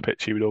Vlasic was on the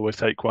pitch, he would always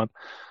take one.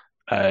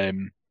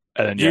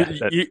 And then,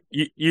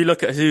 you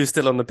look at who's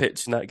still on the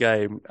pitch in that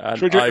game,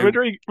 and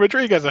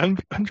Rodriguez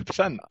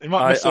 100%. He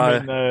might miss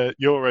some in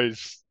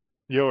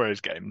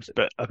Euros games,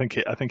 but I think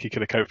he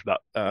could have coped with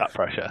that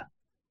pressure.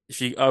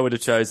 I would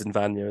have chosen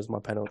Vanya as my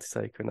penalty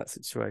taker in that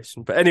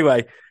situation. But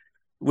anyway,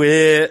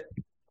 we're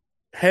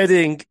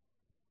heading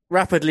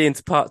rapidly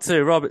into part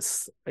two. Rob, I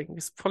think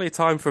it's probably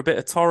time for a bit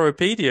of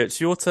Toropedia.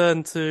 It's your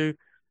turn to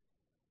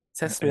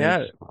test me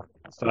out.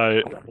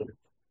 So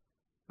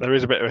there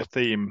is a bit of a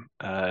theme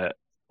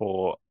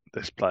for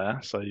this player,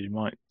 so you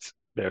might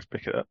be able to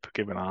pick it up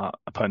given our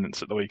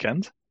opponents at the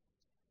weekend.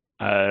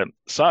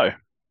 So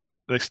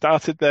they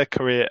started their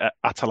career at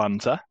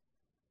Atalanta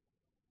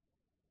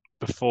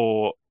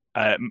before,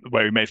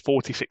 where he made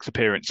 46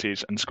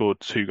 appearances and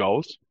scored 2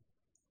 goals.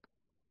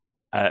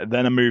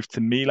 Then I moved to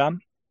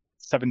Milan,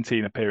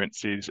 17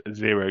 appearances,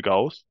 0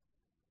 goals.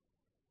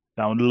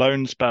 Now on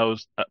loan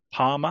spells at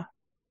Parma,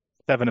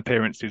 7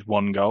 appearances,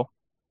 1 goal.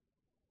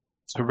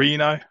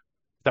 Torino,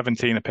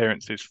 17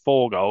 appearances,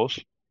 4 goals.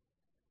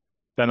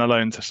 Then a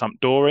loan to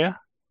Sampdoria,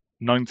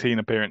 19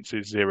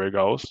 appearances, 0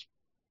 goals.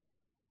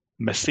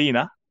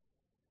 Messina,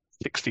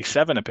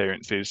 67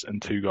 appearances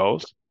and 2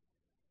 goals.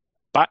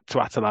 Back to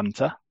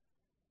Atalanta,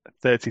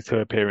 32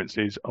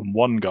 appearances and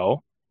 1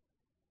 goal.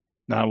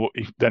 Now,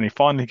 then he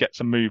finally gets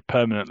a move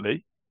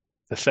permanently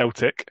to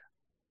Celtic,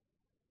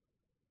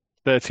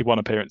 31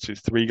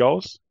 appearances, 3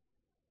 goals.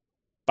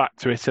 Back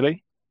to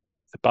Italy,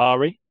 to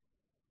Bari,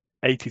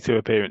 82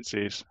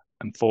 appearances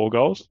and 4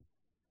 goals.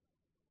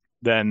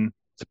 Then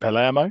to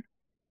Palermo,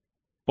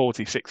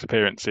 46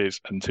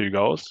 appearances and 2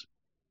 goals.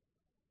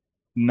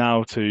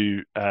 Now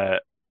to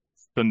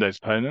Sunday's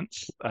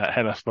opponents,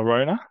 Hellas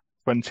Verona,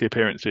 20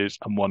 appearances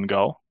and 1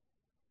 goal.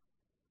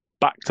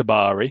 Back to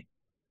Bari,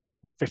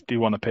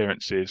 51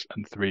 appearances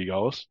and 3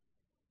 goals.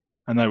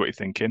 I know what you're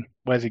thinking.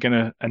 Where's he going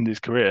to end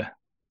his career?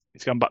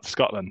 He's gone back to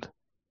Scotland.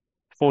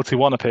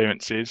 41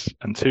 appearances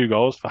and 2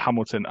 goals for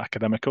Hamilton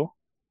Academical.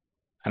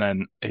 And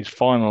then his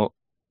final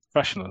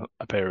professional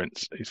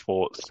appearance is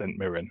for St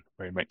Mirren,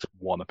 where he makes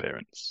 1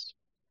 appearance.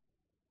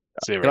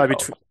 0 Can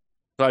goals.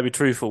 I be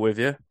truthful with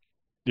you?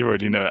 You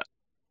already know it.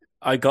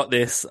 I got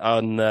this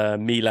on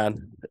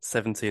Milan at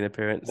 17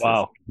 appearances.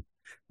 Wow.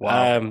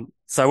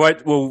 So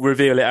we'll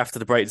reveal it after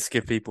the break to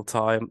give people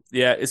time.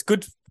 Yeah, it's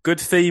good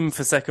theme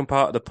for second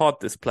part of the pod,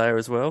 this player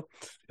as well.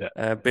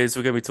 Yeah. Because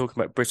we're going to be talking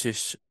about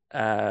British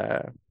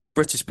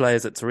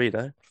players at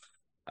Torino.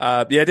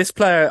 This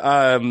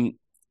player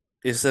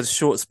is a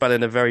short spell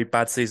in a very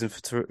bad season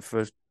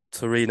for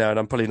Torino, and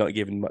I'm probably not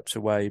giving much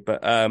away,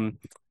 but I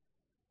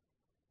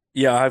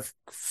have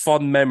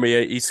fond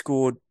memory. He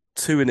scored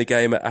 2 in a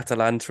game at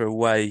Atalanta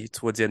away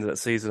towards the end of that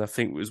season. I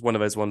think it was one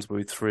of those ones where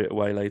we threw it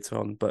away later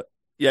on. But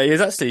yeah, he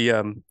was actually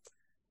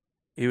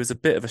he was a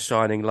bit of a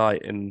shining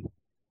light in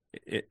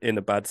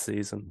a bad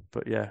season.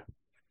 But yeah,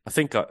 I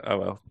think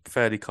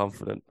fairly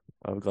confident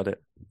I've got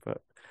it.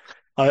 But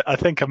I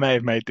think I may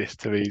have made this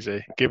too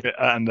easy. Give it,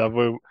 and I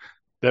will.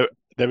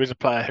 there is a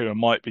player who I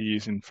might be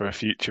using for a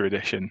future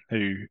edition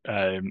who,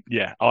 I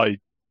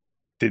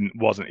didn't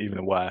wasn't even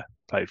aware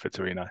played for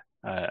Torino,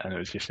 and it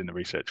was just in the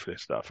research for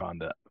this that I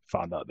found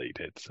out that he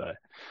did. So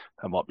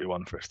that might be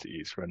one for us to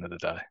use for another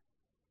day.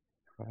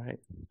 Right,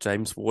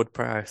 James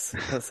Ward-Prowse.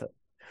 That's it.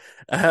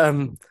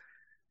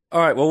 All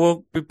right. Well,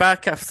 we'll be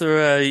back after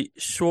a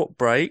short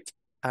break,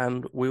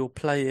 and we'll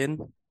play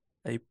in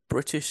a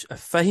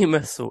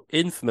famous or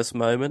infamous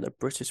moment a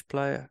British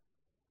player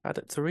had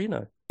at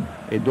Torino.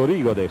 E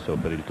Dorigo adesso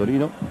per il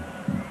Torino.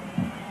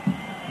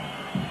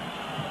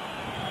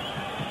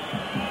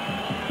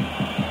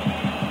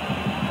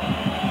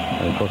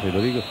 Il posto di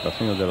Dorigo sta a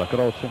segno della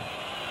croce.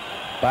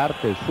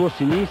 Parte il suo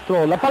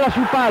sinistro, la palla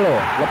sul palo,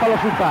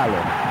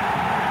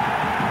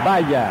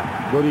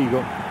 Sbaglia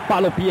Dorigo,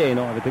 palo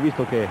pieno, avete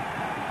visto che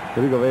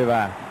Dorigo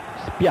aveva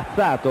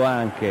spiazzato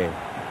anche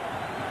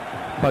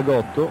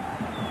Fagotto.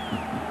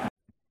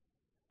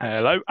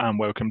 Hello and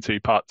welcome to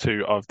part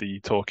 2 of the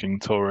Talking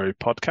Toro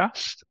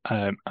podcast.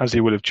 As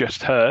you will have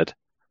just heard,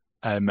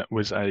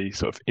 was a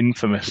sort of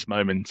infamous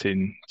moment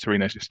in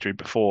Torino's history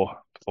before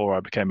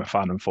I became a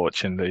fan,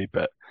 unfortunately.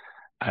 But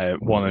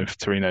one of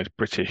Torino's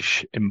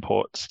British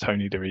imports,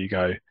 Tony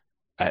Dorigo,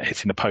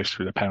 hitting the post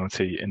with a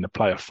penalty in the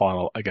playoff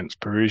final against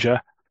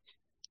Perugia.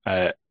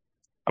 I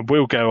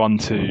will go on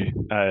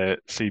to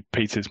see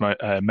Peter's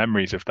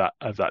memories of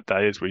that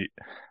day as we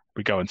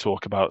go and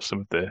talk about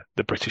some of the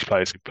British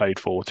players who played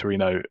for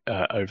Torino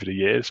over the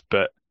years.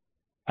 But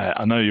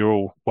I know you're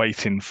all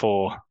waiting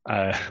for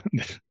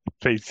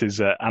Peter's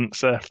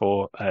answer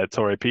for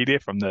Toropedia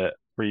from the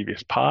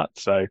previous part.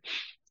 So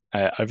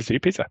over to you,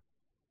 Peter.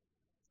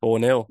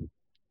 4-0.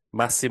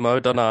 Massimo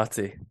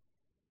Donati.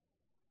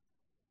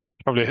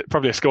 Probably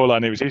a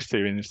scoreline he was used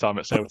to in his time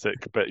at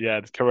Celtic. But yeah,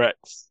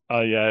 correct.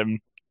 I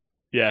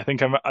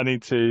think I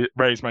need to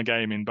raise my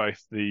game in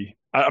both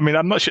I'm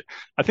not sure.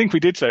 I think we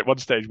did say at one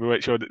stage we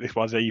weren't sure that this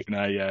was even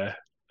a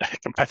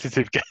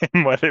competitive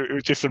game, whether it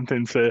was just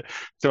something to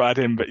add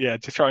in. But yeah,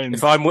 to try and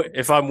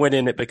if I'm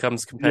winning, it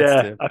becomes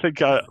competitive.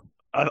 Yeah,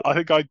 I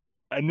think I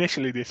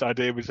initially this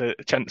idea was a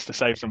chance to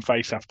save some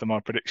face after my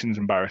predictions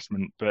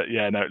embarrassment. But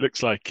yeah, no, it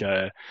looks like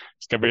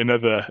it's going to be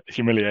another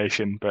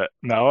humiliation. But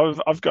no,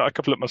 I've got a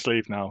couple up my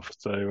sleeve now,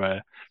 so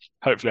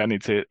hopefully I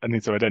need to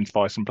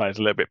identify some players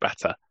a little bit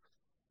better.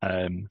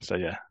 So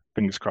yeah,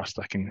 fingers crossed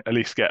I can at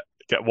least get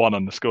one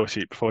on the score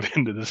sheet before the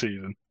end of the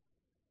season.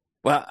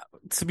 Well,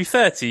 to be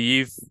fair to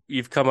you,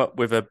 you've come up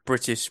with a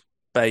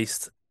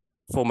British-based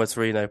former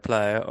Torino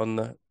player on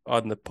the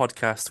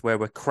podcast where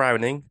we're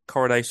crowning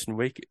Coronation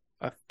Week.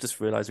 I've just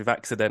realised we've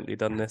accidentally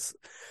done this.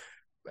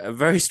 A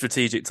very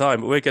strategic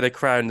time. We're going to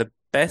crown the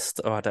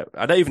best. I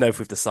don't even know if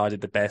we've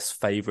decided the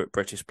best favourite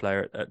British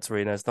player at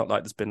Torino. It's not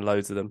like there's been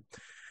loads of them.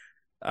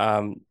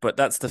 But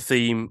that's the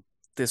theme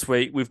this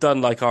week. We've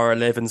done like our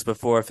 11s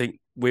before. I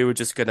think we were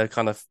just going to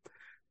kind of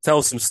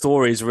tell some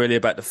stories really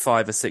about the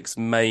 5 or 6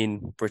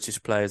 main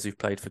British players who've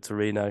played for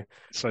Torino.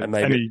 So and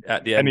maybe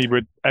at the end,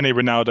 any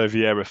Ronaldo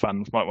Vieira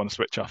fans might want to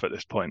switch off at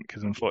this point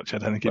because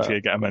unfortunately I don't think he's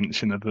going to get a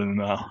mention other than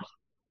that.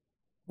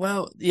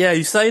 Well, yeah,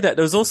 you say that.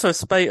 There was also a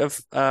spate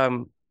of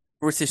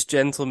British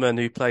gentlemen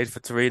who played for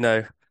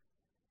Torino.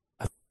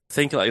 I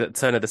think like at the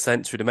turn of the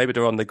century. Maybe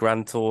they're on the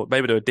Grand Tour.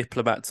 Maybe they're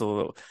diplomats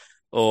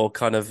or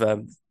kind of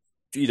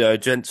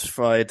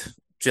gentrified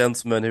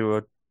gentlemen who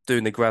were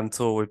doing the Grand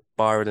Tour with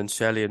Byron and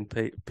Shelley and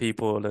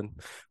people and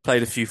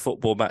played a few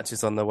football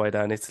matches on their way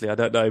down Italy. I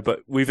don't know,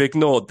 but we've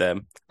ignored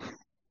them.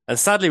 And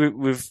sadly,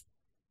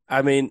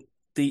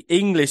 the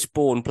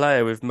English-born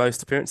player with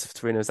most appearances for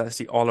Torino is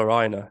actually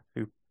Ola Aina,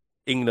 who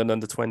England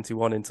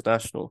under-21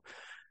 international.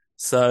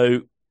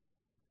 So,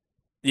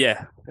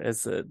 yeah,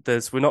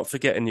 we're not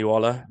forgetting you,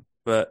 Ola,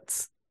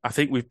 but I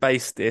think we've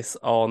based this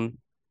on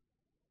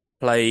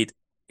played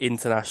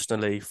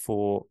internationally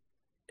for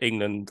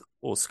England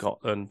or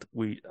Scotland.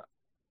 We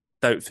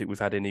don't think we've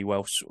had any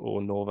Welsh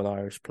or Northern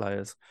Irish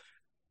players,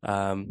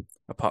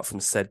 apart from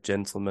said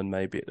gentleman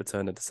maybe at the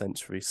turn of the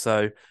century.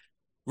 So,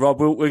 Rob,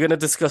 we're going to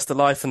discuss the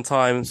life and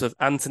times of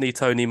Anthony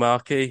Tony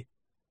Markey,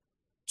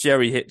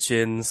 Jerry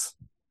Hitchens,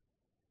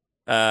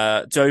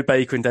 Joe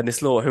Baker and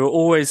Dennis Law, who are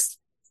always,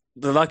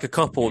 they're like a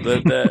couple.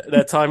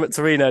 Their time at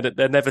Torino,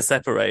 they're never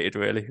separated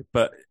really,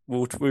 but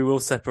we will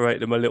separate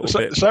them a little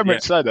bit. So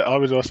much so that I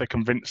was also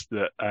convinced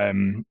that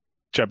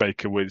Joe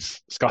Baker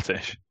was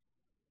Scottish,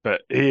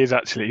 but he was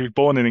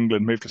born in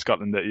England, moved to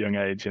Scotland at a young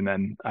age, and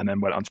then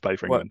went on to play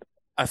for England.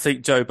 I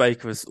think Joe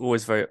Baker was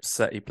always very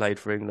upset he played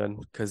for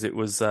England because it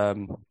was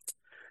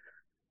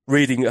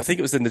reading. I think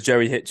it was in the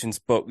Jerry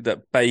Hitchens book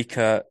that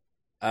Baker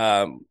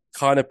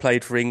kind of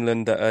played for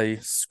England at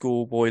a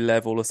schoolboy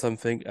level or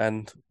something,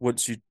 and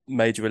once you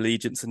made your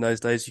allegiance in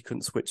those days, you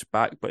couldn't switch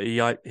back. But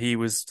he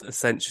was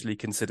essentially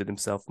considered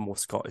himself more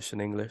Scottish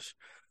than English.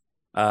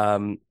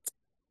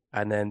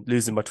 And then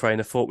losing my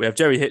train of thought, we have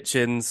Jerry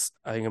Hitchens,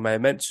 I think I may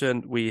have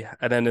mentioned.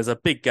 And then there's a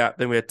big gap.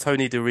 Then we had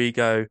Tony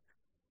Dorigo,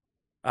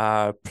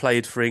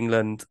 played for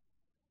England,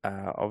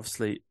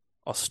 obviously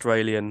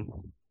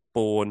Australian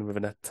born with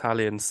an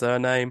Italian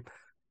surname.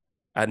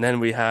 And then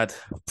we had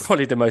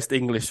probably the most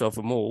English of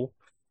them all,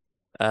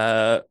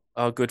 our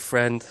good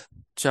friend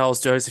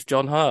Charles Joseph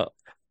John Hart.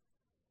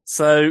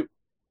 So,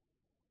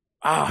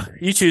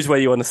 you choose where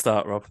you want to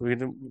start, Rob.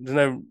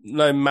 There's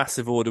no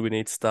massive order we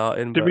need to start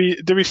in,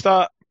 Did but we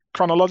start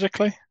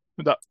chronologically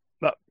with that?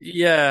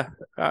 yeah,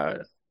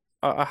 I'm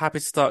happy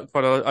to start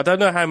quite I don't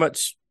know how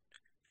much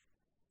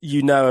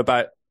you know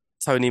about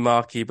Tony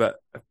Markey, but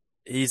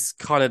he's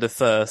kind of the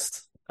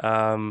first.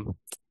 From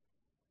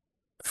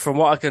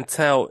what I can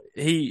tell,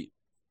 he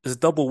was a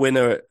double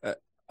winner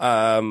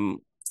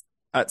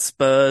at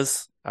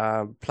Spurs.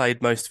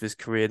 Played most of his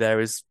career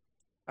there.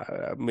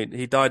 I mean,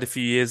 he died a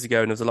few years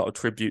ago, and there was a lot of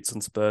tributes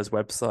on Spurs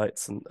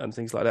websites and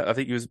things like that. I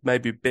think he was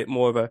maybe a bit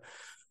more of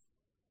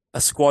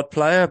a squad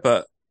player,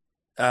 but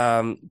he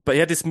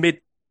had this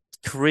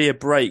mid-career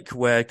break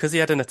where, because he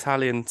had an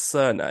Italian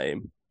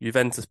surname,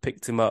 Juventus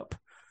picked him up,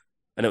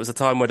 and it was a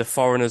time where the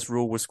foreigners'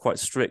 rule was quite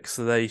strict,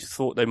 so they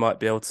thought they might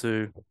be able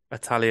to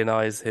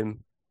Italianize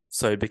him,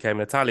 so he became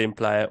an Italian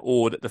player,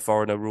 or that the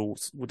foreigner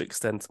rules would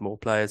extend to more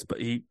players. But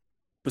he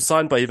was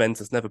signed by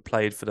Juventus, never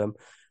played for them.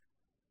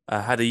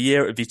 Had a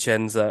year at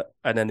Vicenza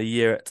and then a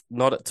year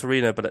not at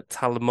Torino, but at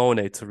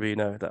Talamone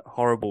Torino, that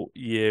horrible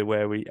year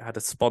where we had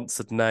a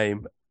sponsored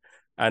name.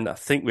 And I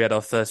think we had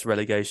our first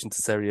relegation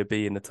to Serie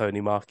B in the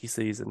Tony Marchi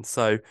season.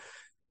 So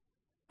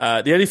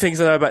the only things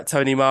I know about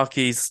Tony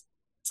Marchi's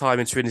time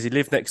in Turin is he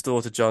lived next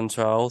door to John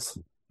Charles.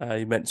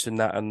 You mentioned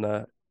that in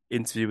the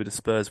interview with the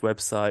Spurs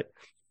website.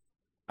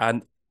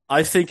 And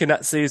I think in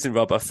that season,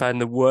 Rob, I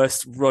found the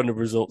worst run of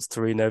results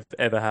Torino have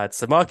ever had.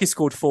 So Marchi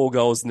scored 4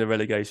 goals in the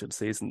relegation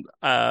season.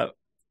 The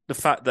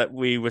fact that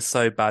we were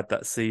so bad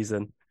that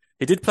season.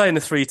 He did play in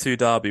the 3-2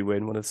 derby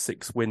win, one of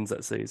 6 wins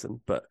that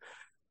season, but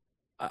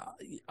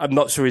I'm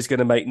not sure he's going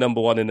to make number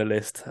 1 in the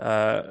list.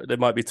 There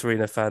might be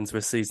Torino fans who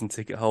are season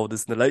ticket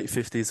holders in the late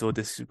 50s who will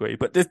disagree.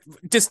 But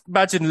just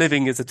imagine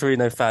living as a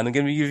Torino fan. I'm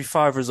going to give you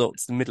 5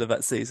 results in the middle of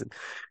that season.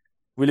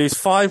 We lose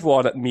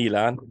 5-1 at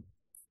Milan.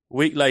 A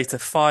week later,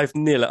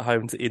 5-0 at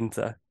home to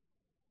Inter.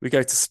 We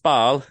go to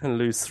Spal and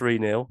lose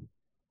 3-0.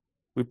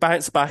 We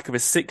bounce back with a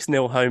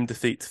 6-0 home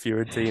defeat to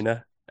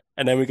Fiorentina.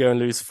 And then we go and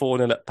lose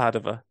 4-0 at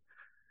Padova.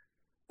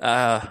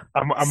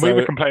 And we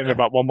were complaining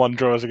about 1-1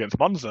 draws against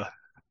Monza.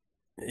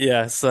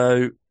 Yeah,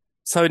 so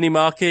Tony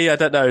Marchi, I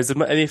don't know. Is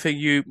there anything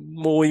you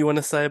want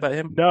to say about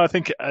him? No, I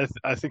think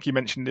you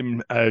mentioned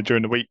him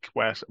during the week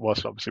whilst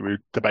obviously we were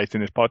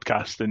debating this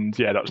podcast, and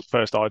yeah, that was the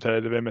first I'd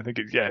heard of him. I think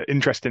it's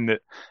interesting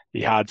that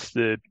he had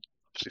the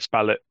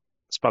spell at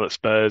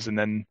Spurs, and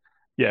then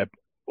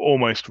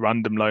almost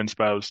random loan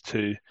spells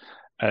to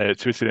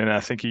Italy, and I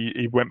think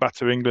he went back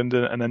to England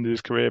and ended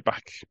his career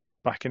back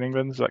in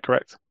England. Is that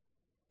correct?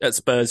 At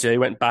Spurs, yeah, he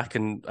went back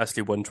and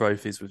actually won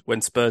trophies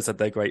when Spurs had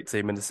their great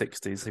team in the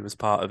 60s. He was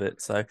part of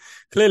it. So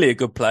clearly a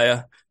good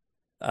player.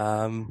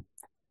 And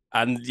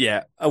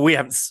yeah, we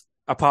haven't,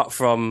 apart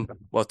from,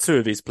 2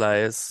 of these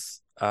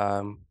players,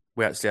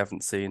 we actually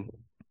haven't seen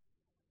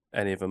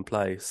any of them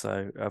play.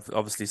 So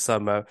obviously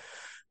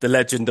the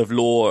legend of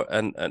Law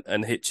and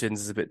Hitchens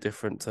is a bit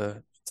different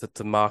to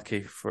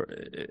Marchi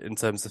in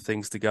terms of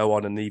things to go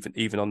on, and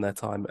even on their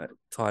time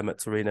at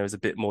Torino is a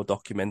bit more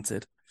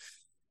documented.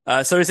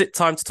 So is it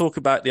time to talk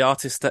about the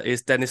artist that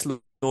is Dennis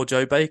Law,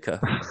 Joe Baker?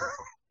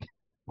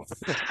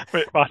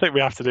 I think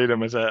we have to do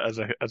them as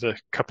a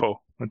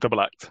couple, a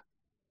double act.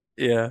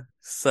 Yeah.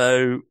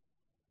 So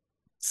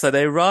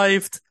they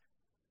arrived.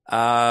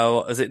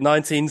 Was it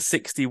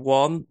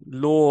 1961?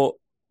 Law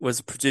was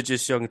a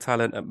prodigious young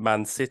talent at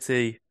Man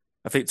City.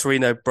 I think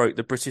Torino broke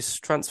the British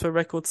transfer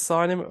record to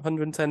sign him at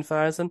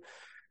 110,000,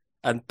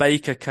 and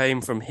Baker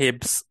came from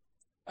Hibs.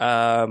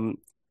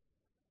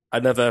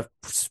 Another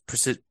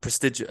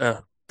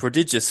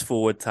prodigious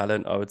forward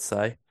talent, I would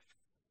say.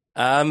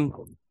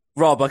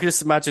 Rob, I can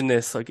just imagine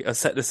this. I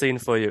set the scene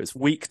for you. It's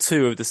week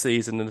 2 of the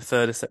season on the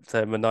 3rd of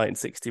September,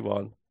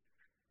 1961.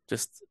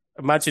 Just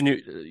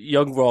imagine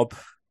young Rob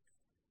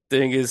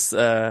doing his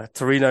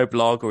Torino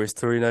blog or his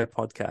Torino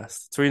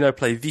podcast. Torino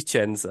play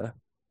Vicenza.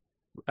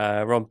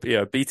 We're on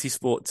BT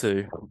Sport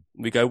 2.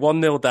 We go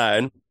 1-0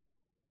 down.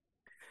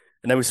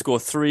 And then we score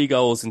 3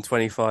 goals in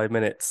 25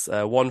 minutes,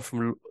 1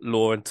 from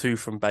Law and 2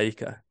 from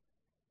Baker.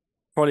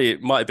 Probably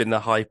it might have been the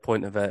high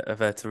point of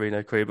their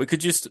Torino career. But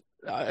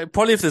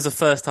probably if there's a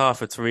first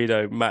half of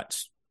Torino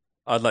match,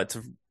 I'd like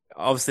to,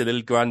 obviously a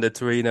little Grande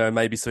Torino and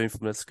maybe something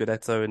from the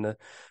Scudetto in the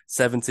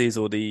 70s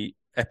or the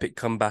epic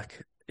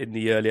comeback in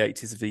the early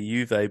 80s of the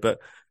Juve. But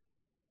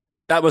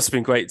that must have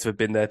been great to have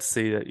been there to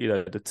see that,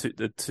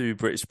 the two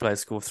British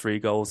players score 3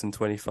 goals in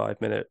 25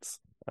 minutes.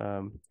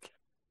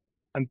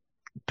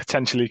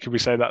 Potentially, could we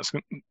say that's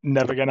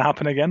never going to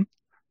happen again?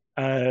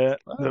 That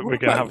we're going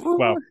to have.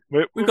 Well,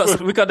 we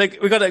got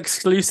an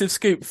exclusive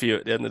scoop for you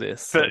at the end of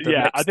this. But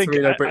yeah, I think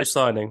British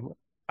signing.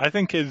 I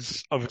think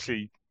is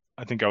obviously.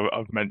 I think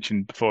I've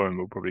mentioned before, and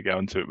we'll probably go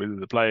into it with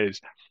the players.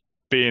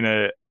 Being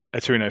a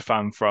Torino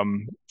fan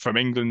from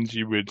England,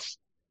 you would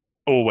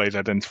always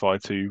identify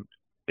 2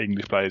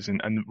 English players,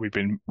 and we've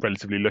been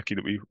relatively lucky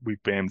that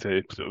we've been able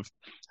to sort of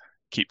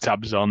keep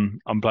tabs on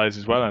players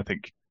as well. I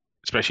think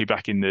especially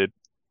back in the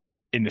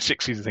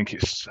 60s. I think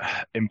it's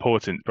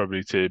important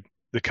probably to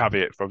the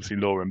caveat for obviously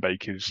Law and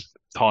Baker's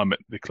time at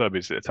the club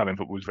is that Italian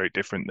football was very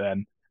different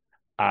then,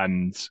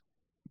 and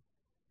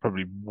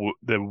probably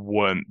there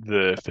weren't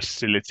the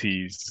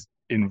facilities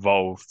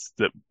involved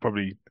that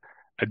probably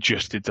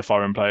adjusted to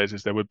foreign players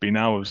as there would be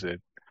now. As a,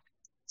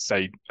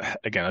 say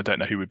again, I don't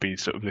know who would be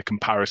sort of the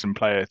comparison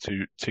player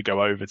to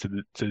go over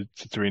to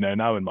Torino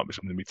now, and might be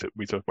something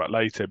we talk about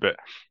later. But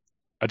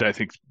I don't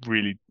think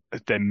really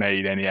they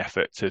made any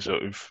effort to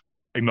sort of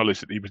acknowledge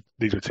that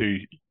these were two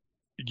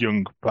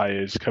young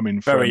players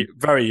coming from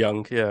Very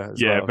young, yeah,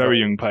 as well. very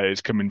young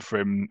players coming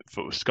from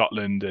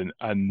Scotland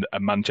and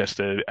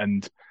Manchester,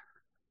 and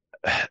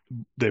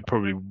they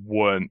probably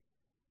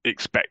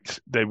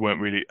they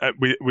weren't really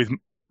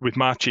with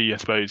Marchi, I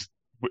suppose,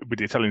 with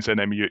the Italian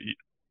surname,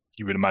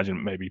 you would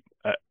imagine maybe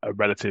a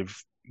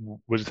relative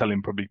was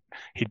Italian, probably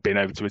he'd been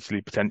over to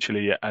Italy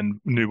potentially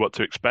and knew what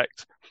to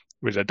expect,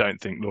 whereas I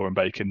don't think Lauren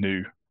Baker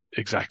knew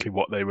exactly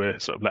what they were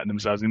sort of letting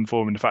themselves in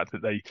for, and the fact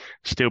that they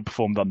still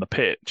performed on the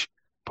pitch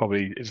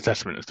probably is a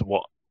testament as to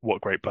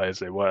what great players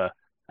they were.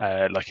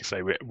 Like you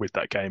say, with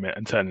that game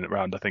and turning it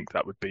around, I think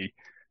that would be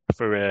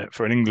for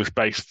an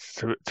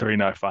English-based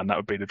Torino fan, that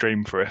would be the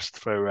dream for us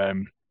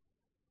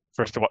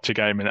for us to watch a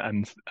game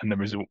and the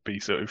result be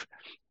sort of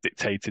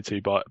dictated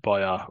to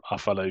by our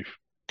fellow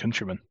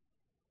countrymen.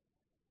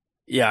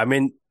 Yeah, I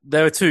mean,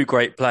 there were two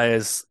great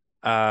players.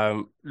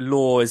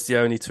 Law is the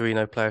only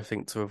Torino player, I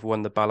think, to have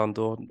won the Ballon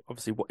d'Or.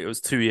 Obviously, it was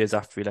 2 years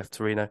after he left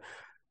Torino.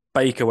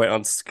 Baker went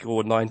on to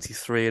score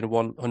 93 and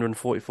won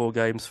 144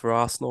 games for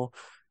Arsenal.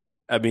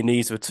 I mean,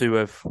 these were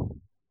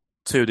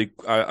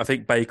I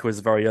think Baker was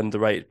a very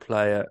underrated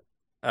player.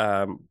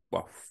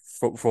 Well,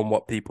 from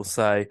what people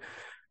say,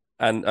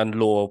 and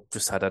Law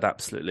just had an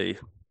absolutely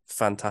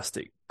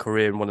fantastic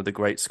career and one of the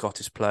great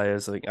Scottish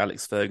players. I think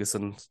Alex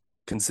Ferguson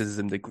considers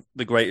him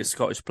the greatest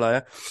Scottish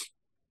player.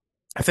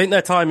 I think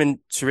their time in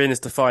Turin is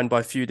defined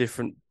by a few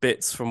different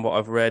bits from what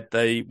I've read.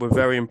 They were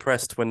very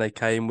impressed when they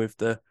came with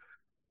the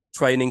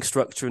training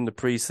structure in the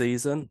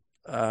pre-season.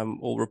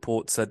 All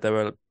reports said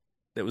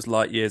it was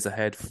light years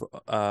ahead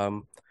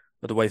of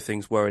the way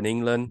things were in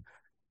England.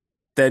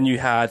 Then you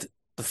had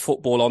the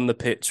football on the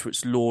pitch,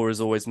 which Law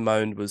has always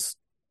moaned was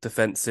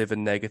defensive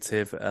and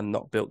negative and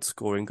not built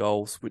scoring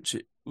goals, which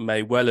it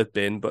may well have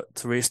been, but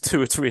two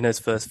of Torino's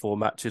first four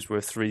matches were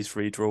a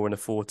 3-3 draw and a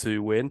 4-2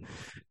 win,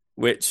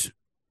 which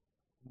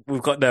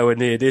we've got nowhere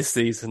near this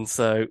season.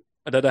 So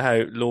I don't know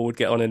how Law would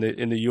get on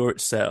in the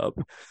Europe setup.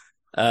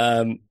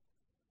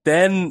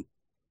 Then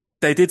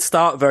they did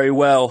start very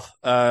well.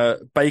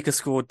 Baker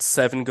scored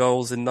 7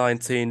 goals in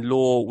 19.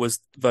 Law was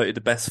voted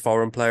the best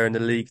foreign player in the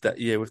league that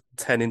year with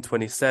 10 in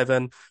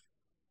 27.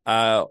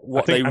 I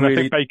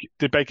think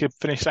did Baker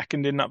finish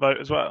second in that vote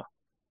as well?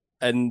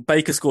 And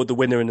Baker scored the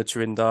winner in the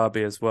Turin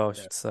derby as well, I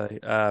should say,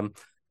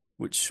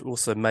 which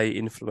also may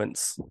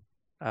influence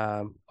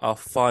our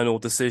final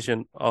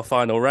decision, our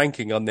final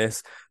ranking on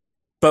this.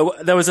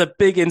 But there was a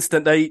big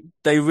incident.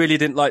 They really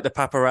didn't like the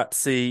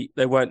paparazzi.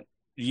 They weren't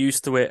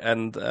used to it,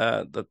 and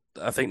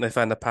I think they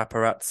found the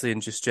paparazzi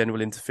and just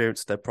general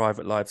interference with their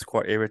private lives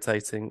quite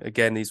irritating.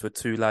 Again, these were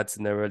two lads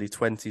in their early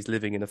 20s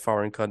living in a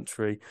foreign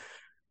country.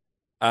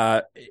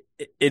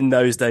 In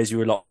those days, you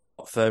were a lot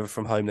further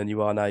from home than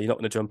you are now. You're not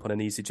going to jump on an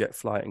EasyJet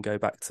flight and go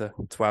back to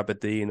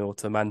Aberdeen or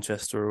to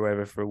Manchester or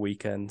wherever for a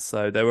weekend.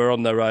 So they were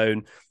on their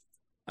own.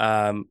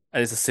 And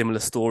it's a similar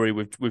story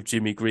with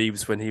Jimmy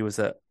Greaves when he was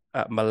at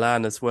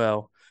Milan as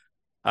well.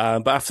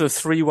 But after a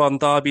 3-1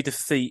 derby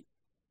defeat,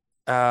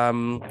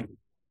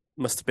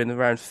 must have been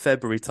around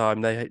February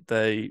time,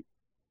 they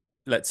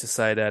let's just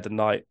say they had a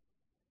night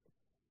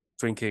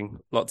drinking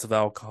lots of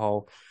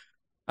alcohol.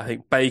 I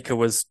think Baker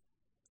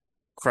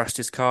crashed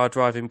his car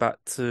driving back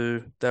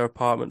to their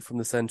apartment from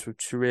the centre of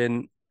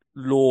Turin.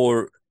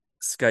 Law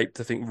escaped,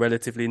 I think,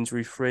 relatively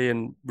injury-free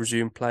and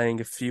resumed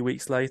playing a few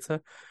weeks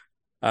later.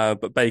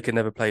 But Baker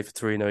never played for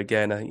Torino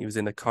again. I think he was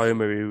in a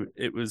coma.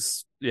 It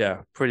was,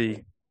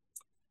 pretty...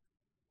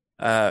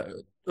 a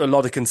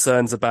lot of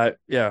concerns about,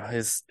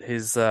 his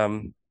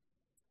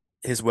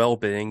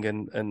well-being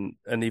and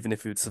even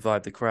if he would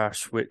survive the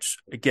crash, which,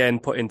 again,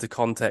 put into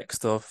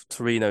context of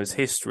Torino's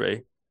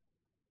history,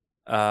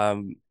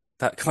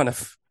 that kind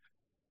of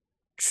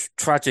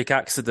tragic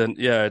accident,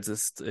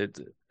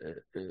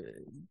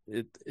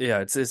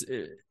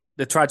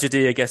 the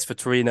tragedy, I guess, for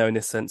Torino in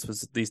this sense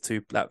was these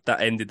two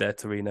that ended their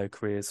Torino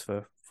careers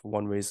for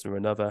one reason or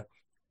another,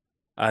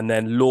 and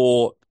then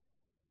Law,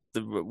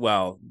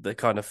 the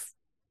kind of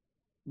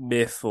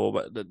myth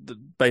or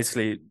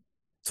basically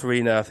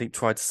Torino, I think,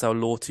 tried to sell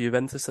Law to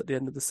Juventus at the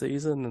end of the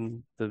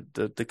season, and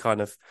the kind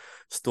of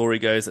story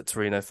goes that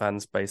Torino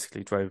fans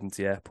basically drove him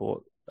to the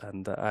airport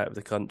and out of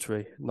the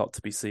country, not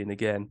to be seen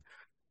again.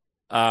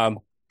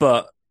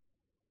 But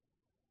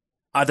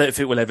I don't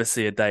think we'll ever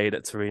see a day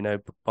that Torino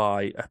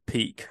buy a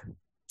peak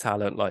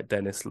talent like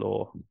Dennis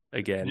Law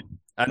again.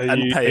 Are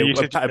you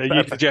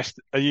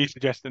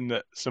suggesting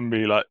that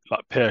somebody like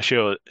Pierre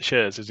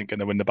Schurz isn't going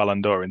to win the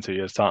Ballon d'Or in 2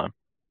 years' time?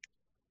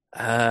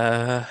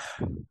 I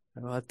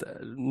I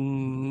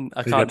You're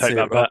gonna can't take see it,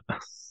 that Rob. bet?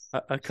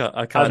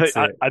 I can't see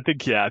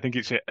it. I think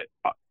it's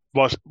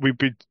whilst we've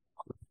been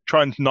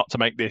trying not to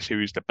make this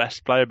who is the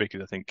best player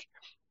because I think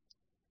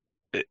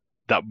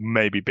that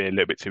maybe be a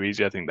little bit too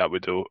easy. I think that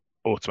would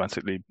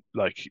automatically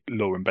like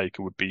Lauren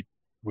Baker would be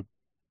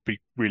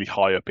really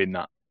high up in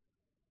that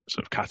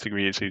sort of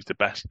category as who's the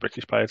best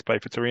British player to play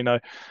for Torino.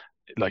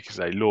 Like you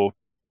say, Law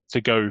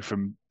to go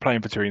from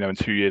playing for Torino and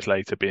 2 years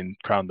later being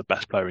crowned the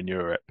best player in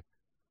Europe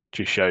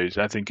just shows.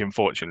 I think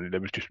unfortunately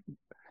there was just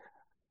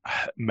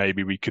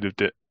maybe we could have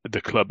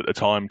the club at the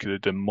time could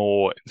have done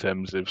more in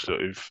terms of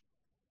sort of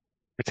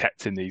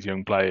protecting these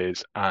young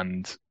players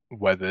and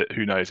whether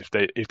who knows if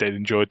they'd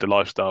enjoyed the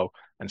lifestyle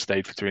and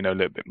stayed for Torino a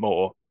little bit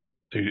more,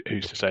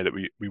 who's to say that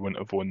we wouldn't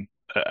have won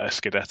a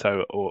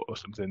Scudetto or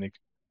something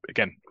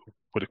again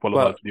would have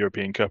qualified Well, for the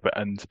European Cup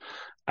and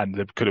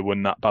they could have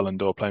won that Ballon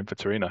d'Or playing for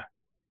Torino.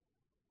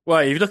 well,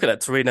 if you look at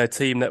that Torino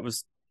team, it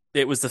was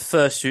the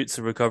first shoots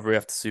of recovery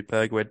after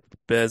Superga.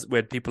 We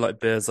had people like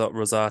Berzot,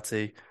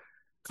 Rosati,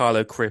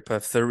 Carlo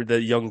Crippa,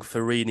 the young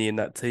Farini in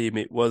that team.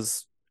 It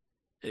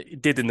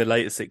did in the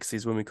later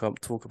 60s when we can't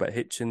talk about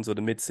Hitchens, or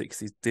the mid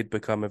 60s did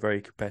become a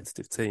very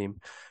competitive team.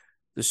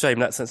 It's a shame in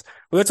that sense.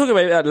 We were talking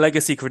about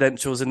legacy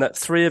credentials in that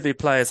three of the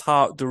players,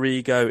 Hart,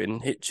 Dorigo,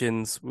 and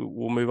Hitchens,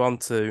 we'll move on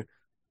to,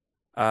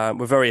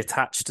 were very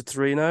attached to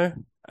Torino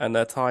and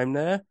their time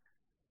there.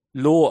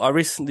 I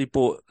recently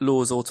bought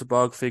Law's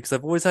autobiography because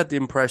I've always had the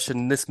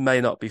impression, this may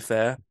not be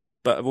fair,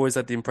 but I've always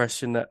had the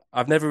impression that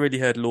I've never really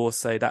heard Law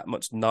say that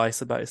much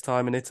nice about his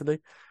time in Italy.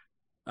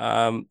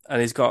 And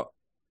he's got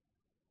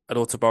an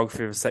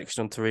autobiography of a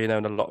section on Torino,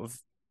 and a lot of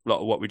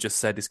what we just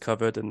said is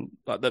covered. And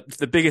like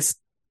the biggest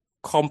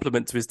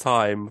compliment to his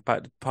time,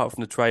 apart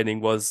from the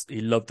training, was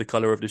he loved the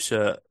color of the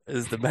shirt.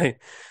 Is the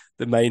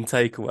main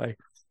takeaway.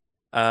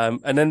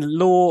 And then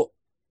Law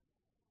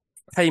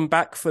came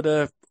back for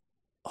the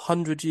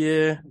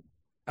 100-year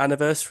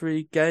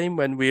anniversary game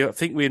when I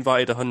think we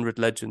invited 100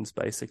 legends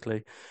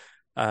basically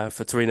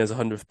for Torino's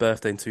 100th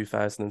birthday in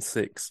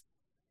 2006,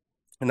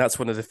 and that's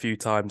one of the few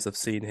times I've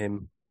seen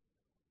him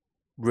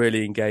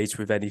really engaged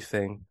with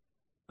anything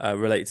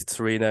related to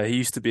Torino. He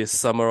used to be a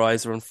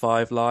summarizer on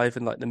Five Live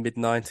in like the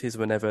mid-90s.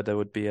 Whenever there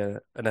would be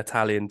an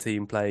Italian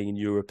team playing in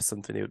Europe or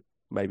something, he would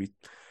maybe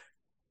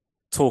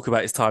talk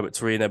about his time at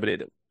Torino,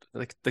 but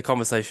the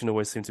conversation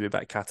always seemed to be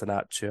about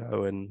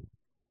Catenaccio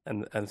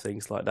and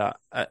things like that.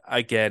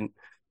 Again,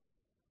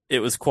 it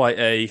was quite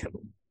a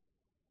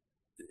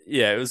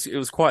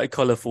quite a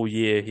colourful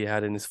year he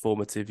had in his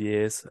formative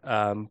years.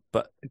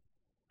 But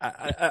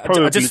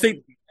I just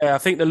think I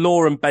think the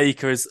Law and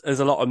Baker is there's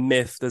a lot of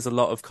myth. There's a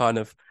lot of kind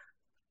of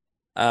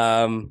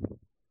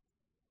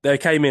they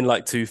came in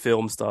like two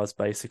film stars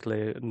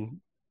basically,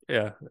 and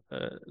yeah.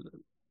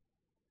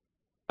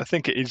 I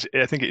think it is.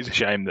 I think it is a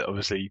shame that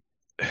obviously,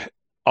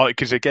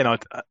 because again,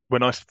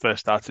 when I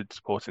first started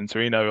supporting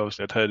Torino,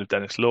 obviously I'd heard of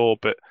Dennis Law,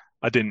 but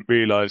I didn't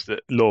realise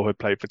that Law had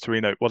played for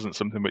Torino. It wasn't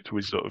something which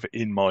was sort of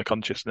in my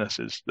consciousness,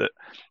 as that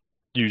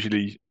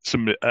usually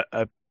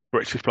a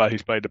British player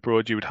who's played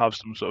abroad you would have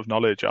some sort of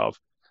knowledge of.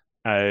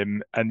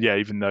 And yeah,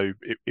 even though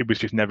it was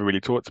just never really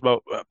talked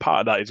about, part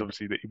of that is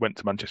obviously that he went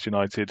to Manchester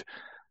United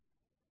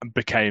and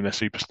became a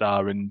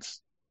superstar, and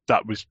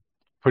that was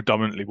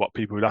predominantly what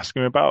people would ask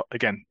him about.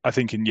 Again, I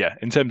think in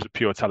terms of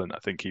pure talent, I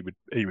think he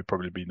would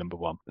probably be number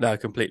one. No, I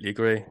completely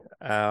agree.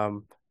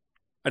 And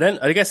then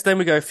I guess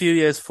we go a few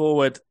years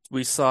forward.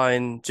 We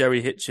sign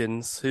Jerry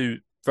Hitchens, who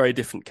very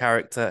different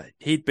character.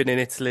 He'd been in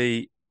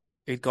Italy.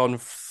 He'd gone,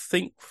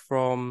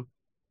 from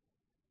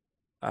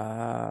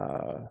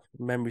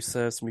memory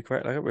serves me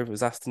correctly, I don't remember if it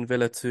was Aston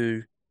Villa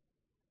to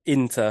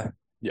Inter.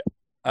 Yeah.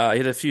 He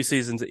had a few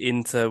seasons at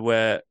Inter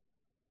where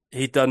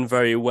he'd done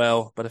very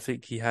well, but I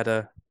think he had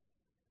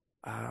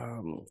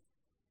I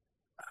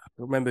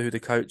remember who the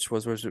coach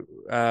was.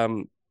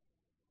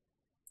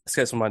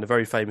 Escapes my mind, a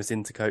very famous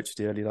Inter coach of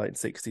the early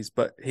 1960s,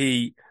 but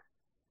I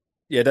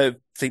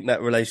don't think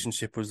that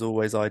relationship was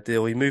always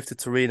ideal. He moved to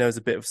Torino as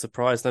a bit of a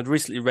surprise, and I'd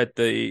recently read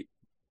the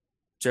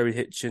Jerry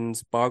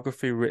Hitchens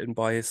biography written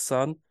by his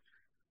son.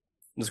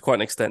 There's quite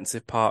an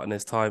extensive part in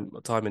his time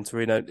in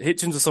Torino.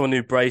 Hitchens was someone who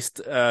embraced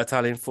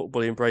Italian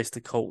football. He embraced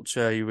the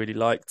culture. He really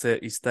liked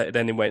it.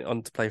 Then he went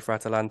on to play for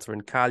Atalanta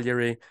and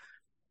Cagliari.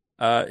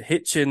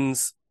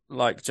 Hitchens,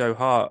 like Joe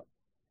Hart,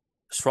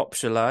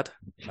 Shropshire lad.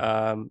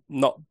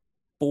 Not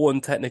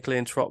born technically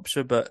in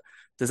Shropshire, but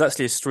there's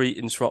actually a street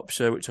in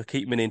Shropshire which I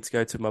keep meaning to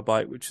go to my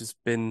bike, which has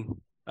been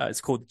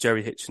it's called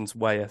Jerry Hitchens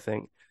Way, I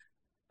think.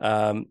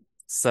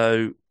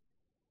 So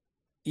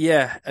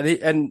yeah,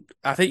 and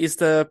I think it's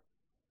the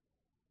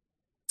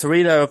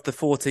Torino of the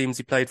four teams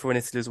he played for in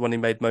Italy is one he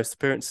made most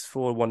appearances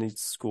for, one he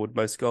scored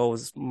most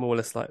goals, more or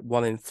less like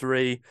 1 in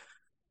 3.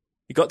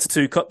 He got to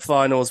 2 cup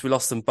finals. We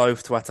lost them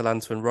both to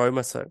Atalanta and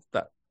Roma, so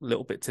that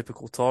little bit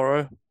typical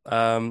Toro.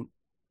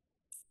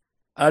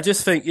 I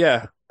just think,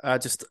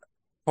 just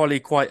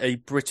probably quite a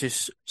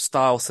British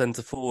style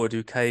centre forward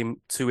who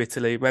came to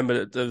Italy.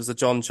 Remember, there was a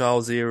John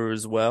Charles era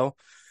as well,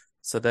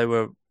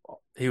 so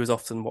he was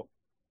often what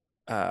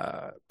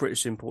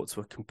British imports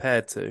were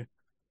compared to.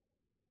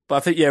 But I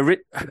think,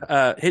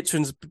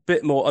 Hitchin's a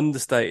bit more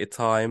understated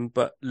time,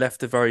 but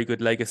left a very good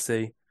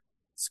legacy,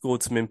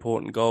 scored some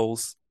important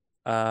goals.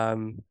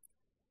 And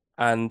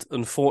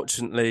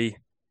unfortunately,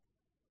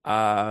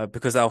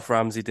 because Alf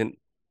Ramsey didn't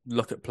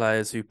look at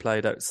players who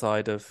played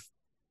outside of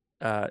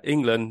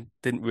England,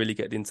 didn't really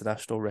get the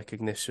international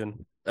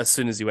recognition. As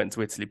soon as he went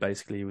to Italy,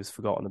 basically, he was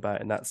forgotten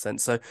about in that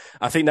sense. So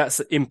I think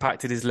that's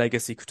impacted his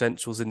legacy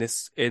credentials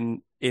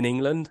in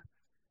England.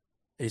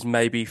 He's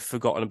maybe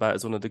forgotten about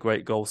as one of the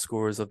great goal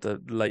scorers of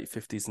the late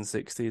 50s and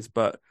 60s,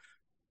 but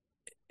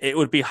it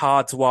would be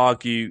hard to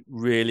argue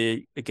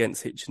really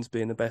against Hitchens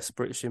being the best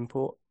British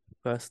import,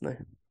 personally.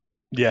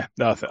 Yeah,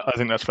 no, I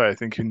think that's fair. I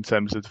think in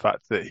terms of the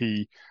fact that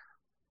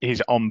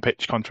his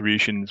on-pitch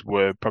contributions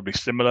were probably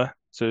similar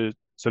to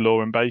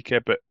Lauren Baker,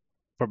 but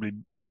probably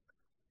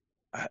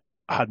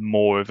had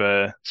more of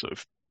a sort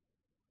of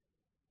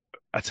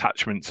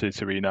attachment to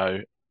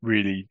Torino.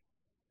 Really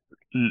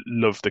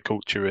loved the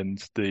culture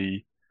and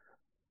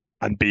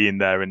being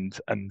there, and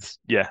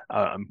yeah.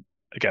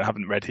 Again, I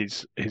haven't read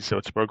his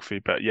autobiography,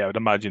 but yeah, I would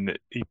imagine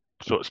that he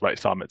talks about his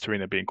time at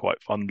Torino being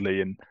quite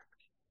fondly, and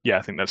yeah,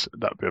 I think that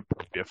would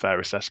be a fair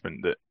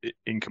assessment that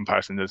in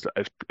comparison as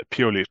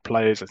purely as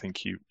players, I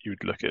think you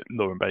would look at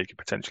Lauren Baker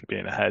potentially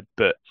being ahead.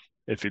 But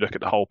if you look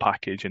at the whole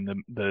package and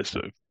the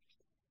sort of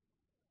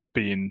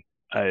being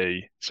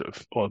a sort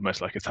of almost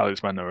like a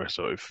talisman or a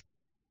sort of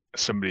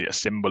a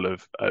symbol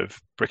of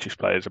British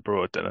players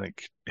abroad, then I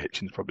think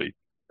Hitchens probably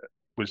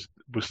was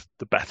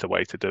the better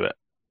way to do it.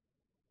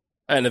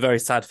 And the very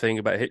sad thing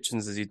about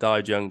Hitchens is he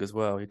died young as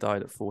well. He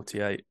died at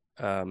 48.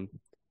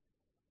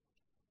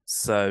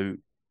 So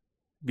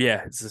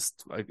yeah, it's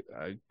just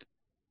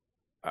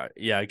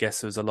I guess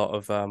there was a lot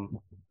of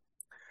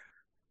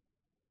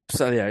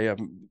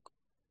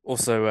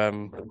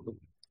Also,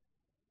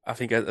 I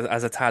think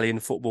as Italian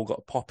football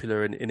got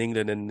popular in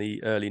England in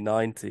the early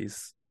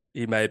 90s,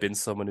 he may have been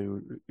someone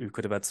who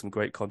could have had some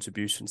great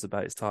contributions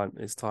about his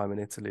time in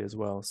Italy as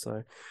well. So,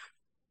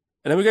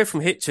 and then we go from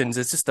Hitchens.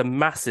 There's just a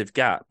massive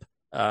gap.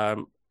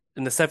 In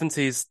the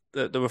 70s,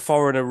 there were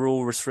foreigner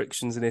rule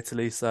restrictions in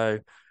Italy, so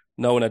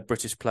no one had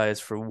British players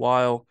for a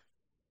while.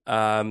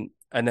 And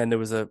then there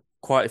was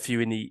quite a few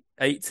in the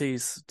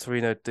 80s.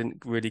 Torino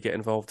didn't really get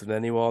involved in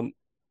anyone.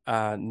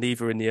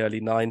 Neither in the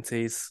early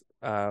 90s.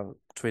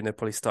 Torino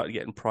probably started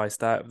getting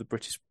priced out of the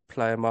British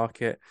player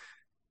market.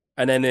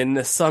 And then in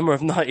the summer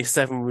of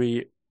 97,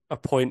 we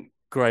appoint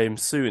Graham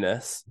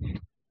Souness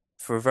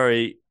for a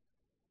very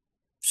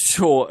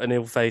short and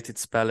ill-fated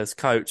spell as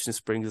coach, and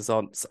this brings us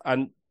on.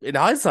 And in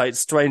hindsight, it's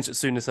strange that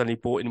Souness only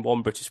brought in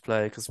one British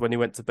player, because when he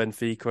went to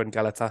Benfica and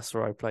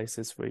Galatasaray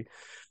places,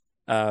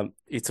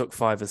 he took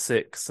 5 or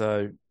 6.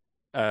 So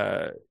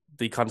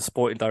the kind of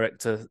sporting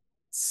director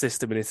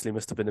system in Italy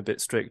must have been a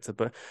bit stricter.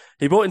 But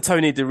he brought in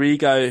Tony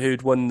Dorigo,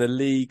 who'd won the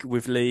league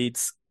with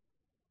Leeds.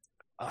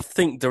 I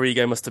think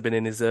Dorigo must have been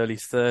in his early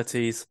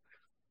 30s.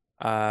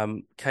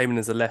 Came in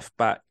as a left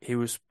back. He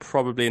was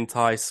probably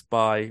enticed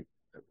by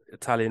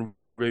Italian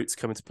roots,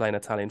 coming to play in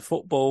Italian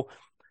football.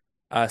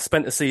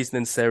 Spent a season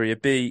in Serie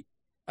B.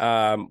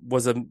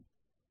 The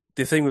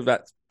thing with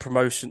that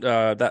promotion,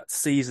 that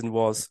season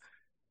was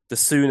the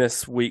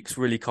Souness weeks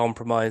really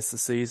compromised the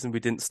season. We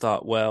didn't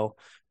start well.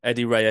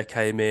 Eddie Rea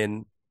came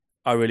in.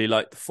 I really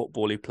liked the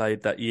football he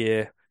played that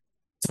year.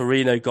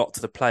 Torino got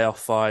to the playoff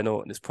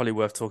final, and it's probably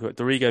worth talking about.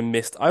 Dorigo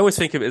missed. I always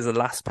think of it as the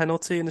last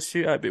penalty in the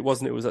shootout, but it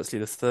wasn't. It was actually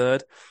the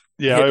third.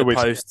 Yeah, hit the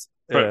post.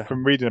 But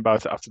from reading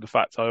about it after the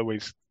fact, I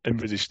always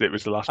envisaged it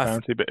was the last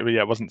penalty. But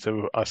yeah, it wasn't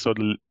until I saw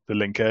the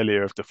link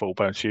earlier of the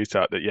full-blown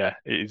shootout that, yeah,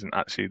 it isn't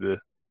actually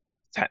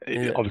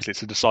obviously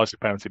it's a decisive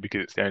penalty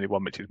because it's the only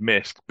one which is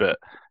missed. But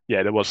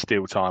yeah, there was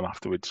still time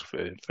afterwards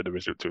for the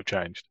result to have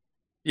changed.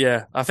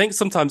 Yeah, I think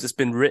sometimes it's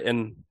been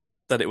written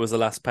that it was the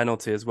last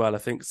penalty as well. I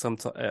think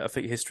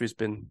history's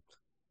been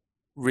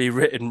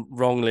rewritten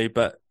wrongly,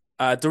 but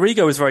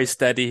Dorigo was very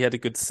steady. He had a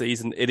good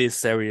season. It is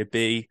Serie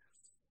B.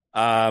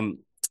 And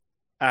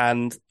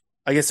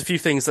I guess a few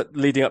things that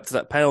leading up to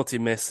that penalty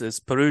miss is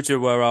Perugia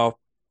were our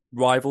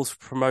rivals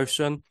for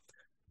promotion.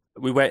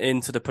 We went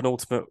into the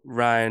penultimate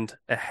round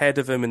ahead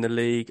of them in the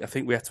league. I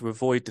think we had to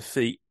avoid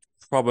defeat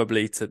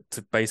probably to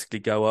basically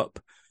go up.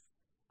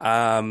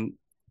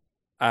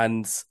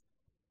 And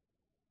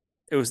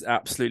it was an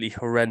absolutely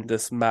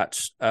horrendous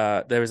match.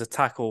 There was a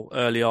tackle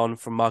early on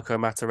from Marco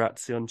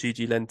Materazzi on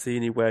Gigi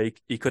Lentini where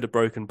he could have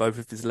broken both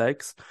of his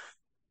legs.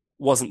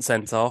 Wasn't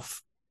sent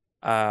off.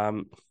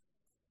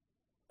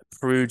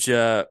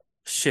 Perugia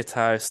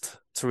shithoused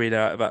Torino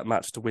out of that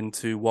match to win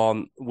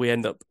 2-1. We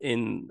end up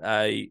in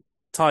a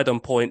tied on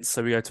points,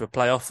 so we go to a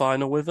playoff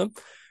final with them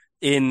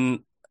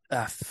in,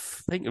 I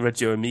think,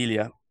 Reggio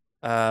Emilia.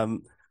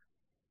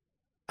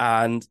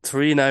 And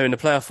Torino in the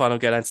playoff final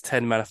get down to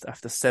 10 men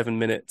after 7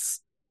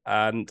 minutes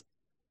and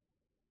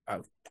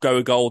go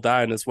a goal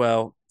down as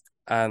well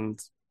and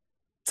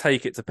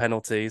take it to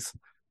penalties.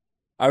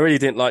 I really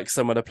didn't like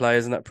some of the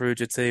players in that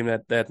Perugia team.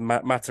 They had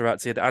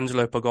Materazzi, had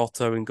Angelo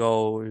Pagotto in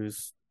goal,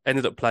 who's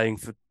ended up playing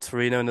for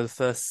Torino in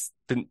the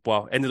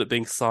ended up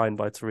being signed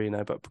by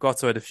Torino, but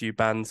Pagotto had a few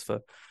bans for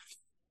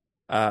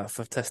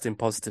for testing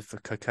positive for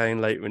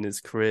cocaine later in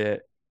his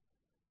career.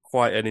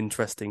 Quite an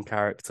interesting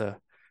character.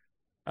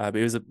 But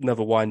he was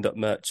another wind-up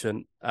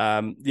merchant.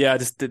 Yeah, I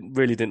just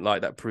didn't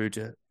like that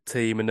Perugia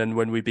team. And then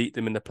when we beat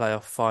them in the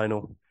playoff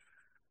final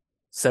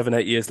 7,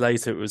 8 years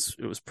later, it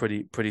was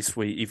pretty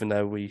sweet, even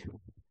though we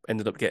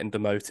ended up getting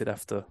demoted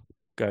after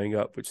going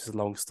up, which is a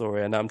long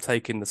story. And I'm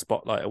taking the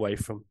spotlight away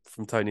from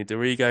Tony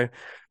DiRigo.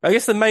 I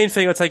guess the main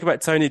thing I take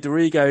about Tony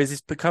DiRigo is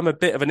he's become a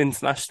bit of an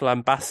international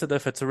ambassador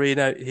for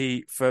Torino.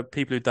 For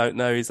people who don't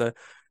know, he's a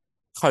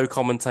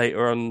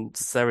co-commentator on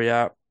Serie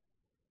A,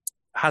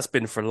 has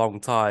been for a long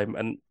time,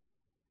 and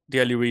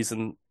the only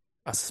reason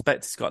I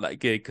suspect he's got that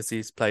gig because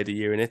he's played a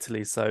year in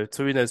Italy. So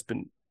Torino's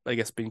been, I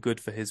guess, been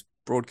good for his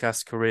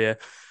broadcast career.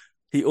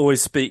 He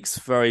always speaks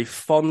very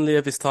fondly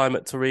of his time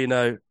at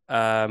Torino.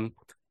 I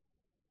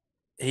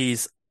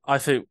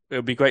think it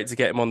would be great to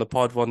get him on the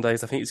pod one day. I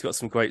think he's got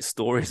some great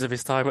stories of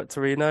his time at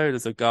Torino.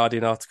 There's a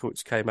Guardian article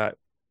which came out,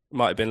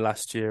 might have been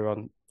last year,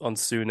 on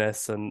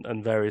Souness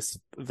and various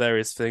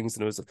things,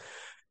 and there was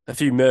a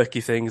few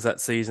murky things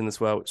that season as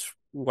well, which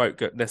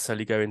won't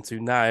necessarily go into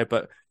now.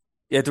 But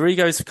yeah,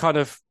 Dorigo's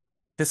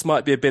this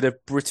might be a bit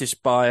of British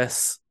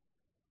bias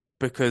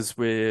because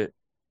we're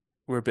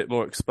a bit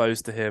more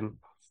exposed to him.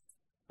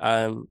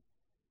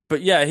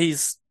 But yeah, I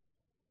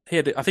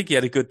think he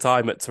had a good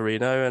time at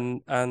Torino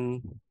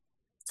and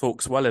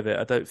talks well of it.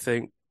 I don't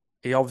think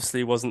he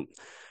obviously wasn't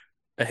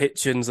a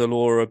Hitchens, a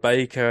Law, or a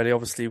Baker, and he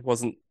obviously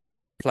wasn't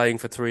playing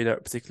for Torino at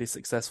a particularly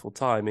successful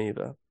time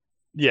either.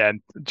 Yeah,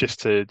 and just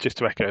to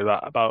echo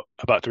that about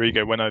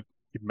Dorigo, when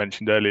you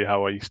mentioned earlier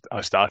how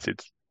I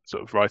started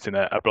sort of writing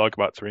a blog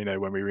about Torino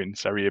when we were in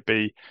Serie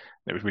B,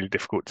 it was really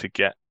difficult to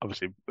get.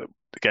 Obviously, the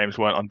games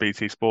weren't on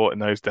BT Sport in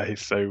those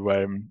days, so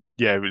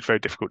yeah, it was very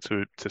difficult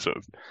to sort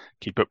of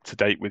keep up to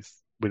date with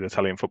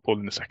Italian football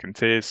in the second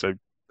tiers. So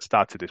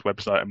started this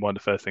website, and one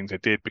of the first things I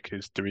did,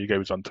 because Dorigo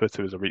was on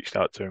Twitter, was I reached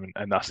out to him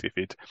and asked if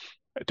he'd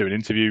do an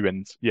interview,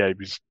 and yeah, he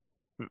was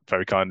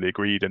very kindly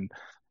agreed. And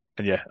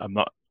yeah, I'm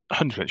not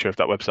 100% sure if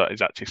that website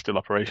is actually still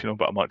operational,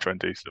 but I might try and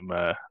do some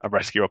a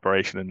rescue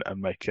operation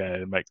and make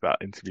that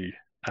interview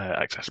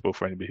accessible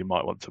for anybody who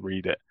might want to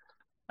read it.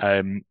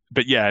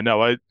 But yeah,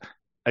 no,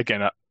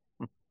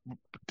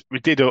 we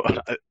did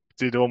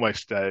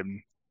almost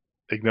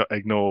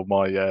ignore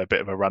my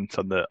bit of a rant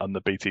on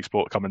the BT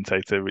Sport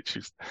commentator, which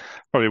is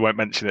probably won't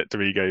mention it.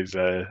 Dorigo's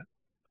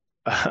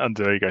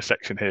under Dorigo's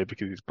section here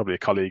because he's probably a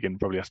colleague and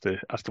probably has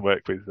to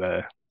work with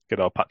good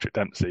old Patrick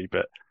Dempsey,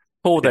 but.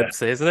 Paul Yeah.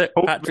 Dempsey, isn't it?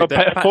 Paul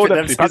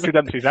Dempsey. Patrick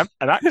Dempsey's an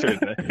actor,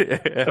 isn't he?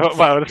 Yeah.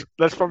 Well,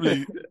 that's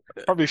probably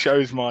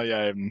shows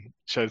my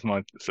sort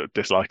of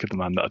dislike of the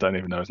man that I don't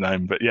even know his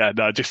name. But yeah,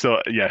 no, I just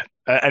thought, yeah,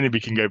 anybody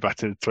can go back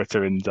to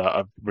Twitter, and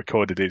I've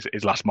recorded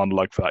his last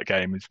monologue for that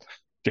game. It's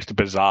just a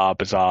bizarre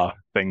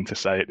thing to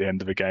say at the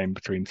end of a game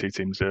between two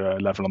teams who are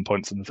level on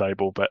points on the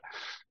table. But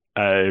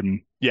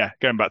yeah,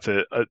 going back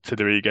to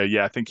Dorigo,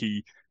 yeah, I think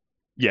the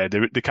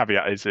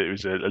caveat is that it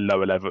was a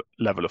lower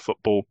level of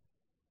football.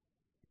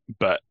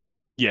 But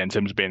yeah, in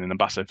terms of being an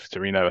ambassador for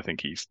Torino, I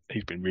think he's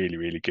been really,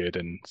 really good.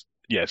 And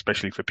yeah,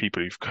 especially for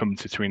people who've come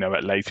to Torino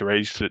at later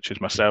age, such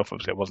as myself.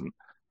 Obviously, I wasn't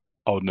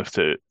old enough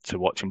to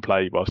watch him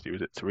play whilst he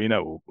was at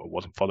Torino, or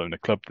wasn't following the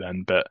club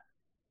then. But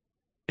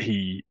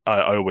I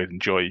always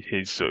enjoy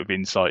his sort of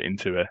insight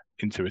into a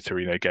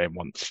Torino game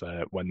once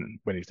when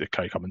he's the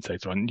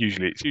co-commentator. And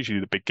it's usually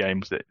the big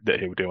games that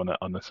he'll do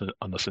on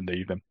a Sunday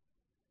evening.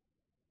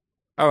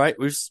 All right,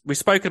 we've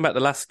spoken about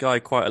the last guy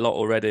quite a lot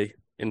already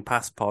in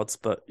past pods,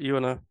 but you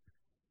want a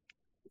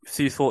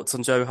few thoughts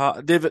on Joe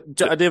Hart? The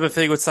other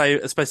thing I would say,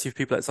 especially for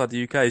people outside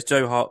the UK, is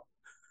Joe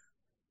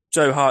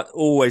Hart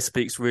always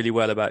speaks really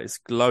well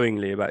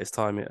glowingly about his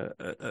time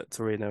at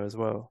Torino as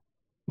well.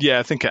 Yeah,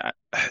 I think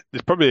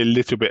there's probably a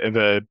little bit of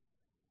a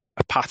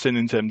pattern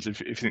in terms of,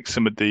 if you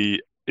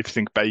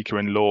think Baker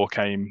and Law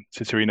came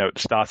to Torino at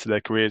the start of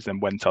their careers,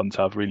 then went on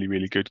to have really,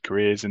 really good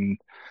careers, and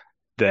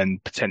then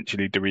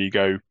potentially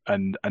Dorigo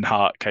and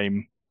Hart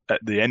came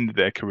at the end of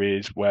their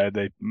careers where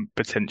they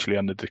potentially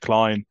on the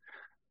decline.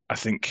 I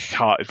think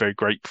Hart is very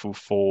grateful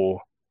for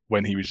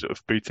when he was sort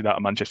of booted out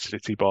of Manchester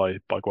City by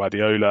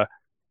Guardiola.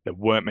 There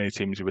weren't many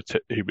teams who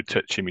would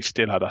touch him. He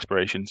still had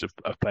aspirations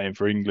of playing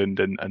for England,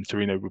 and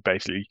Torino would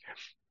basically,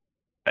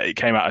 it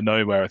came out of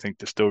nowhere. I think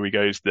the story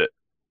goes that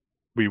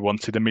we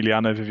wanted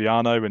Emiliano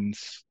Viviano, and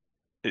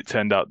it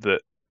turned out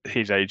that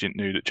his agent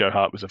knew that Joe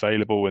Hart was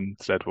available and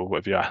said, well,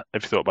 have you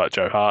thought about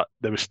Joe Hart?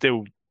 It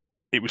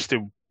was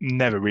still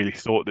never really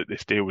thought that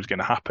this deal was going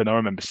to happen. I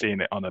remember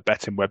seeing it on a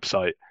betting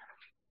website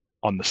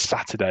on the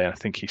Saturday, and I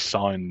think he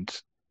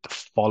signed the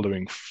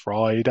following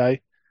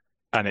Friday.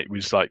 And it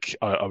was like,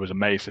 I was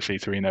amazed to see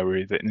Torino were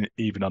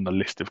even on the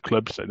list of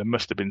clubs. So there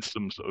must have been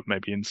some sort of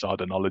maybe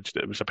insider knowledge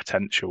that it was a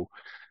potential.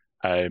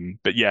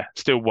 But yeah,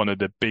 still one of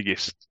the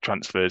biggest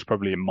transfers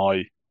probably in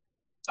my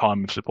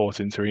time of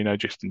supporting Torino,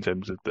 just in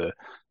terms of the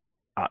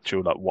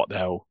actual like what the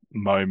hell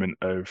moment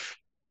of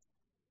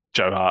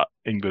Joe Hart,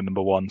 England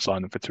 #1,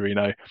 signing for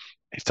Torino.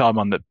 His time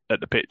at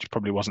the pitch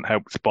probably wasn't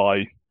helped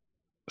by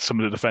some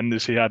of the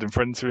defenders he had in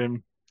front of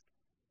him.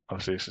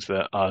 obviously this is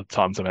our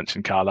time to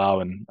mention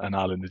Carlisle and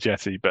Alan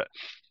Jetty, but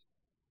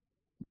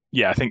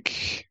yeah, I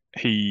think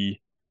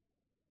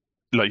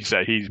like you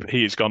say,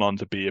 he has gone on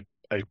to be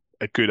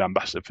a good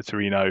ambassador for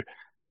Torino,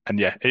 and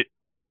yeah,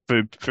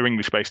 for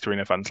English-based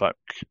Torino fans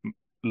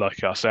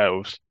like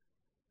ourselves,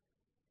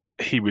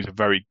 he was a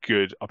very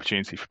good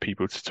opportunity for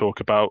people to talk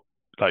about.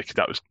 Like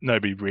that was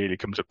nobody really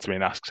comes up to me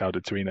and asks how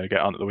did Torino get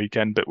on at the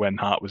weekend, but when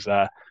Hart was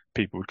there,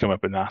 people would come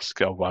up and ask,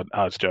 oh, well,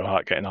 how's Joe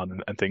Hart getting on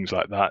and things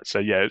like that. So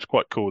yeah, it's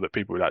quite cool that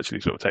people would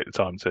actually sort of take the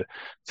time to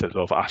sort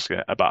of ask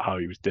about how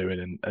he was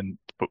doing and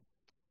put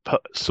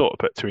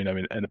Torino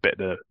in a bit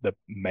of the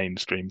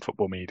mainstream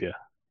football media.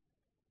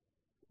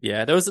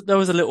 Yeah, there was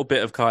a little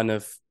bit of kind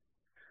of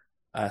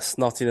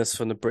snottiness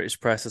from the British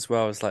press as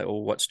well. It's like, oh,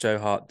 what's Joe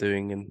Hart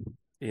doing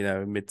in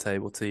a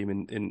mid-table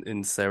team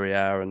in Serie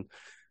A,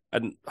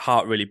 and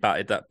Hart really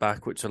batted that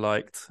back, which I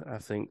liked. I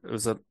think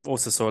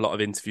also saw a lot of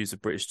interviews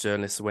with British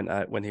journalists who went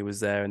out when he was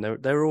there, and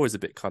they were always a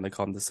bit kind of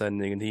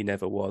condescending, and he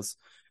never was.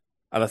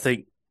 And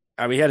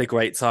I mean, he had a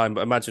great time,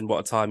 but imagine what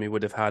a time he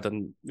would have had,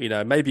 and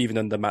maybe even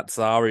under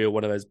Mazzari or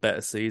one of those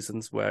better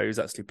seasons where he was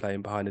actually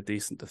playing behind a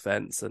decent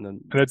defence and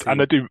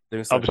I do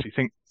obviously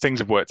think things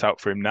have worked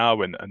out for him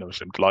now, and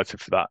obviously I'm delighted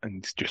for that,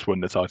 and he's just won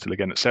the title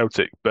again at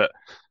Celtic, but.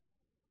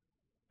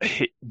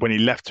 When he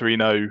left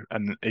Torino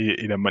and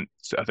he went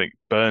to, I think,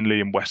 Burnley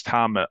and West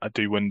Ham, I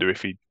do wonder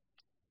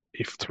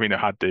if Torino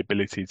had the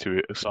ability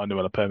to sign him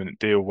on a permanent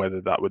deal,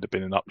 whether that would have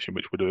been an option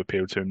which would have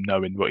appealed to him,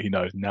 knowing what he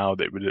knows now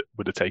that it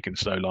would have taken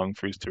so long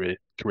for his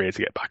career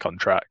to get back on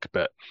track.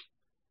 But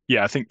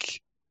yeah, I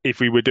think if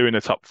we were doing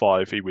a top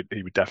five, he would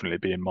definitely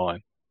be in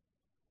mine.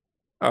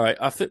 All right,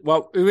 I think.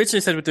 Well, we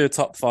originally said we'd do a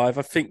top five.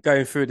 I think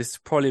going through this is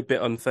probably a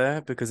bit unfair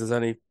because there's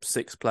only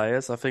 6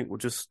 players. I think we'll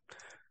just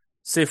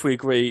see if we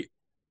agree.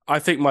 I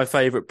think my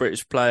favourite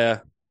British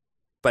player,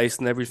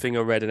 based on everything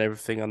I read and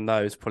everything I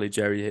know, is probably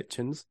Jerry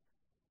Hitchens.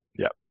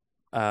 Yeah.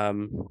 Are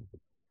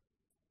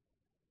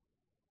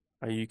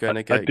you going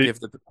to give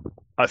the?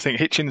 I think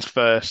Hitchens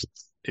first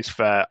is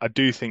fair. I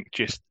do think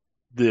just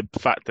the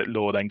fact that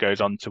Law then goes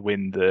on to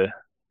win the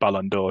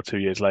Ballon d'Or 2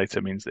 years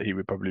later means that he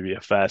would probably be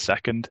a fair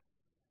second.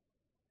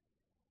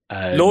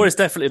 Law is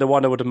definitely the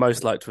one I would have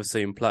most liked to have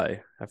seen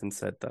play. Having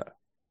said that,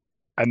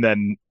 and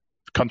then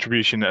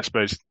contribution, I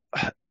suppose.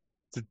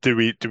 Do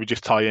we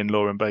just tie in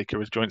Law and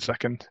Baker as joint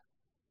second?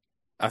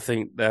 I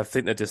think they're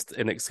just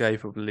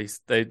inescapably.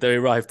 They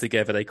arrived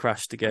together, they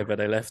crashed together,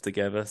 they left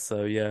together.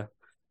 So yeah,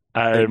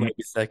 they might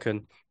be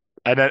second.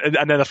 And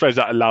then I suppose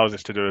that allows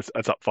us to do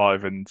a top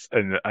five and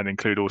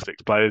include all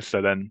 6 players.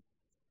 So then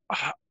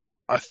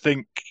I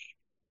think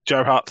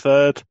Joe Hart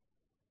third.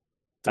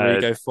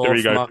 Dorigo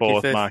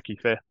fourth, Markey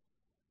fifth.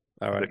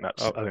 All right.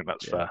 I think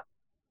that's fair.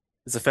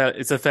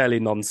 It's a fairly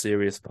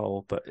non-serious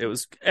poll, but it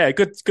was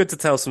good to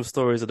tell some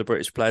stories of the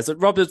British players.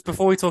 Robert,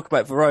 before we talk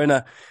about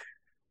Verona,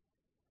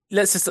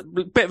 let's just a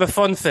bit of a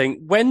fun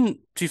thing. When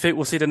do you think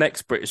we'll see the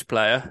next British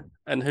player,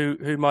 and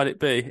who might it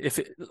be?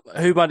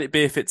 Who might it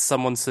be if it's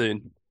someone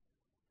soon?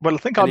 Well, I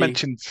think I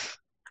mentioned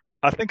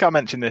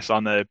this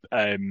on a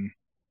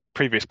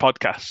previous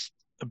podcast,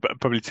 but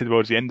probably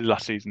towards the end of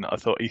last season. I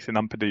thought Ethan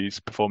Ampadu's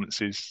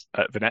performances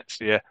at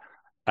Venezia,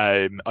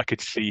 I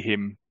could see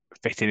him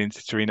fitting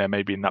into Torino,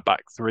 maybe in that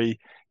back three.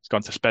 He's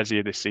gone to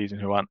Spezia this season,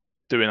 who aren't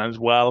doing as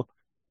well.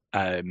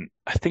 I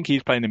think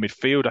he's playing in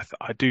midfield.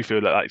 I do feel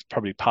that is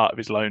probably part of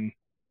his loan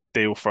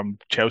deal from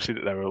Chelsea,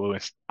 that they were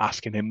always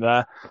asking him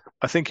there.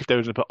 I think if there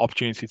was an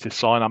opportunity to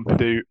sign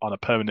Ampadu on a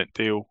permanent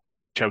deal,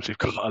 Chelsea have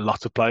got a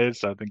lot of players,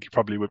 so I think he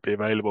probably would be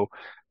available.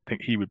 I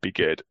think he would be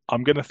good.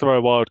 I'm going to throw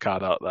a wild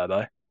card out there,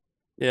 though.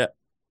 Yeah.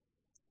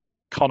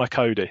 Connor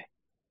Cody.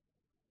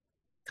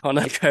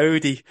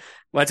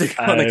 Imagine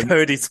Connor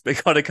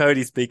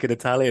Cody speaking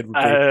Italian would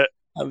be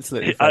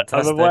absolutely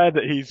fantastic. I'm aware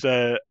that he's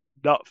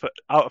not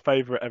out of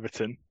favour at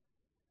Everton.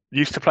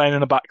 Used to playing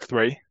in a back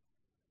three.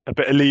 A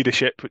bit of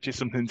leadership, which is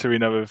something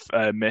Torino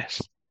have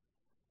missed.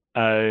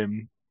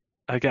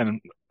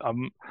 Again, I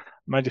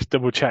might just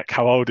double check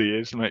how old he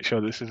is and make sure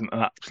this isn't an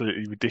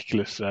absolutely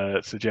ridiculous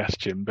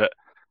suggestion. But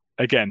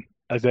again,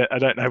 I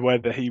don't know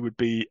whether he would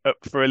be up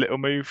for a little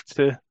move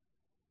to.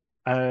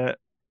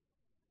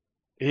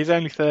 He's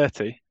only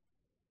 30.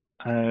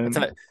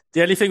 The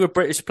only thing with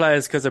British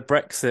players, because of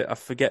Brexit, I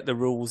forget the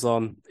rules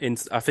on.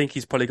 I think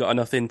he's probably got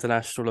enough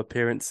international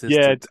appearances.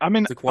 Yeah,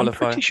 to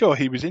qualify. I'm pretty sure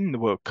he was in the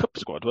World Cup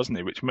squad, wasn't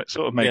he? Which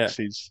sort of makes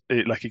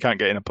like he can't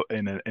get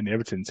in the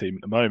Everton team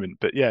at the moment.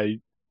 But yeah,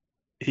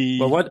 he.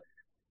 Well,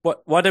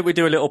 why don't we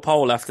do a little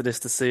poll after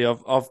this to see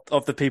of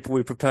the people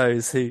we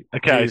propose who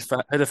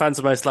the fans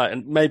are most like,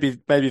 and maybe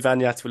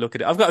Vanyati will look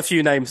at it. I've got a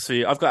few names for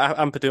you. I've got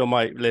Ampadu on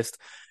my list.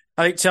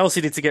 I think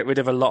Chelsea need to get rid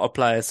of a lot of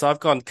players. So I've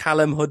gone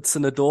Callum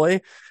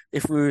Hudson-Odoi.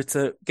 If we were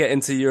to get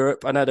into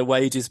Europe, I know the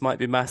wages might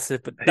be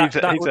massive, but he's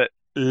at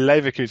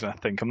Leverkusen, I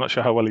think. I'm not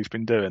sure how well he's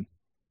been doing.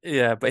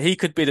 Yeah, but he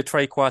could be the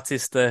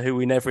trequartista who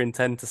we never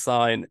intend to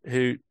sign,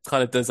 who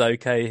kind of does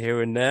okay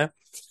here and there.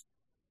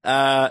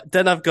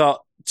 Then I've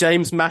got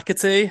James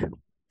McAtee,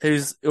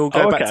 who'll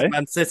go back to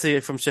Man City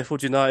from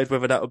Sheffield United,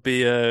 whether that would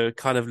be a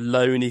kind of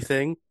loany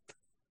thing.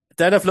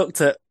 then I've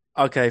looked at,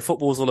 okay,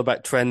 football's all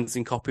about trends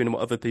and copying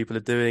what other people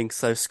are doing.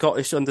 So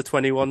Scottish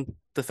under-21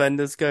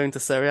 defenders going to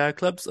Serie A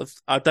clubs.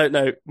 I don't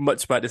know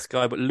much about this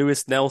guy, but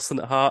Lewis Nelson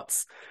at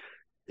Hearts,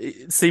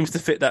 it seems to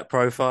fit that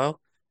profile.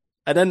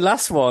 And then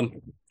last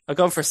one, I've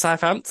gone for a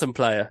Southampton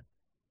player.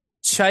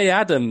 Che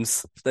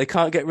Adams. They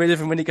can't get rid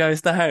of him when he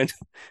goes down.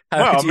 How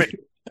Well, would you?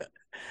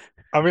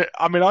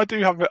 I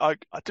do have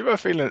a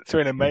feeling that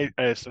Turin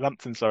and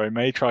Southampton,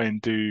 may try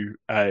and do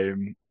a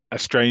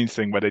strange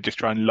thing where they just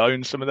try and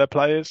loan some of their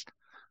players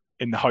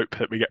in the hope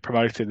that we get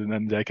promoted and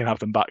then they can have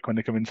them back when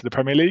they come into the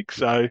Premier League.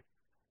 So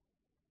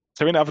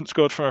Turin haven't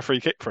scored from a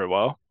free kick for a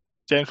while.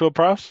 James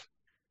Ward-Prowse?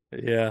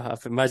 Yeah,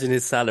 I imagine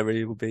his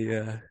salary will be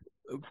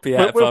We'll,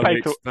 out of we'll our pay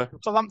reach. to, But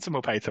Southampton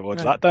will pay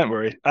towards yeah, that, don't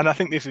worry. And I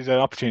think this is an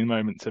opportune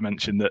moment to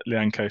mention that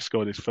Lianco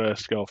scored his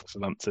first goal for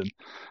Southampton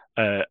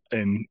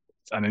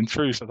in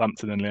true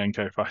Southampton and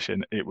Lianco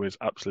fashion, it was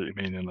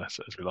absolutely meaningless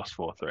as we lost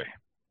 4-3.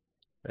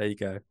 there you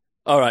go.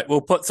 All right,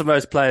 we'll put some of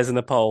those players in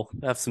the poll,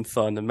 have some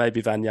fun, and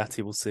maybe Van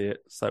Yati will see it.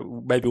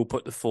 So maybe we'll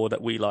put the four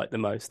that we like the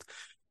most.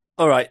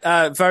 All right,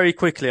 very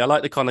quickly, I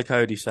like the Connor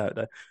Cody shout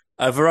there.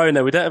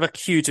 Verona, we don't have a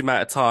huge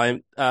amount of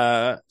time.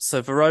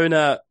 So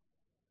Verona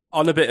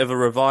on a bit of a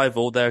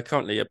revival. They're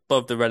currently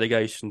above the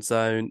relegation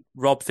zone.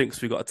 Rob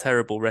thinks we've got a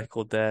terrible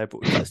record there,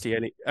 but we've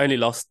actually only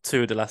lost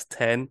 2 of the last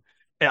 10.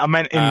 Yeah, I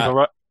meant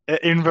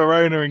in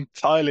Verona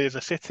entirely as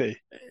a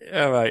city.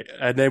 All right,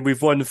 and then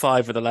we've won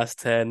 5 of the last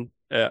 10.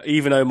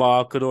 Even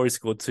Omar Kadori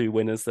scored 2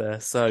 winners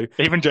there. So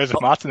Even Joseph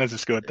Martinez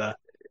has scored there.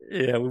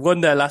 yeah, we won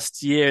there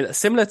last year. A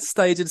similar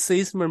stage of the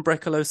season when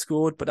Brecalo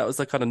scored, but that was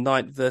the kind of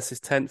 9th versus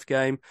 10th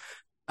game.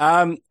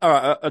 All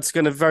right, I'm just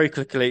going to very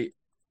quickly.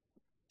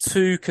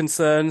 2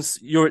 concerns.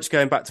 Juric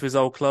going back to his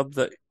old club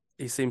that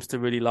he seems to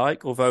really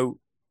like, although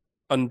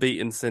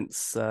unbeaten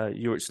since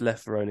Juric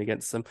left Verona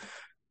against them.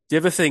 The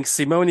other thing,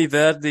 Simone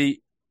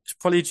Verdi is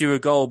probably due a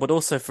goal, but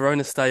also if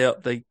Verona stay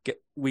up,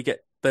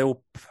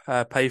 they'll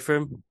pay for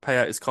him, pay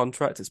out his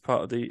contract. It's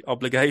part of the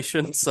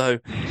obligation. So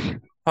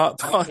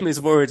part of me is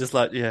worried, just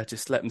like, yeah,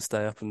 just let them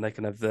stay up and they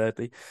can have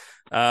Verdi.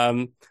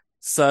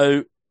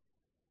 So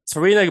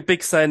Torino, a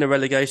big say in the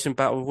relegation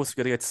battle. We're also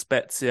going to go to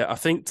Spezia. I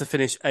think to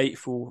finish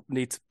 8th, we'll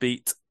need to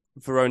beat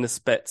Verona,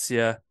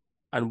 Spezia,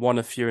 and one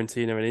of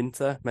Fiorentina and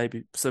Inter.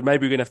 Maybe we're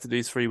going to have to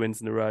do 3 wins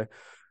in a row.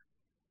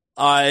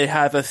 I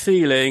have a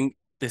feeling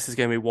this is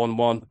going to be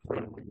 1-1.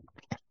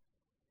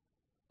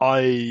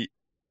 I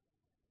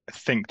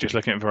think just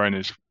looking at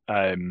Verona's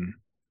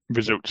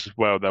results as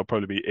well, they'll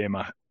probably be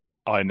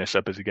eyeing this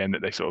up as a game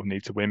that they sort of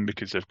need to win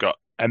because they've got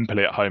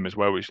Empoli at home as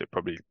well, which they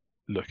probably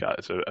look at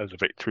as a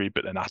victory,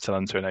 but then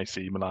Atalanta and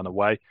AC Milan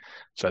away.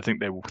 So I think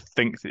they will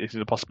think that this is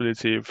a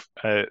possibility of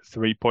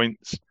 3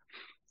 points.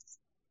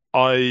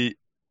 They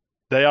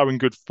are in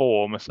good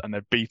form and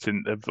they've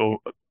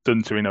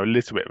done Torino a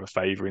little bit of a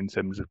favour in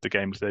terms of the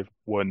games they've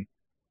won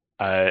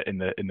in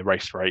the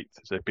race for 8th.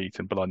 So they've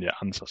beaten Bologna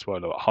and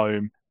Sassuolo at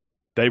home.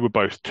 They were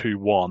both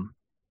 2-1.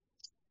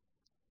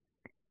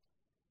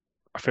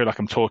 I feel like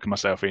I'm talking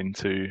myself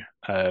into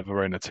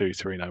Verona 2,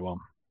 Torino 1.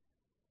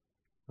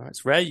 Right,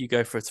 it's rare you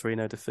go for a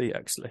Torino defeat,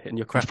 actually, and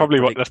you're crap.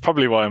 That's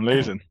probably why I'm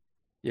losing.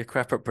 You're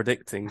crap at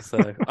predicting.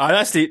 So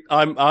I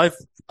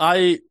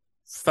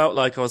felt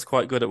like I was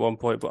quite good at one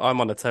point, but I'm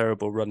on a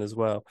terrible run as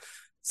well.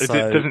 So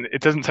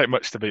It doesn't take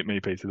much to beat me,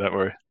 Peter. Don't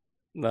worry.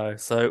 no.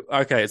 So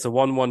okay, it's a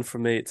 1-1 for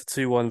me. It's a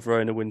 2-1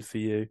 Verona win for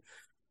you.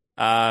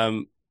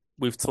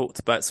 We've talked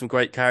about some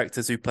great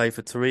characters who play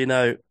for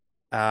Torino,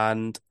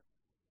 and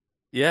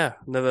yeah,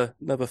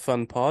 another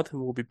fun pod,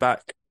 and we'll be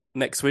back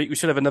next week. We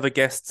should have another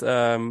guest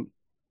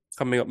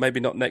coming up, maybe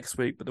not next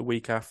week, but the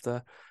week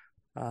after.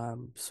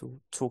 So we'll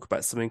talk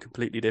about something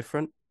completely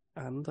different.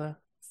 And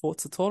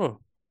Forza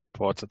Toro.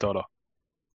 Forza Toro.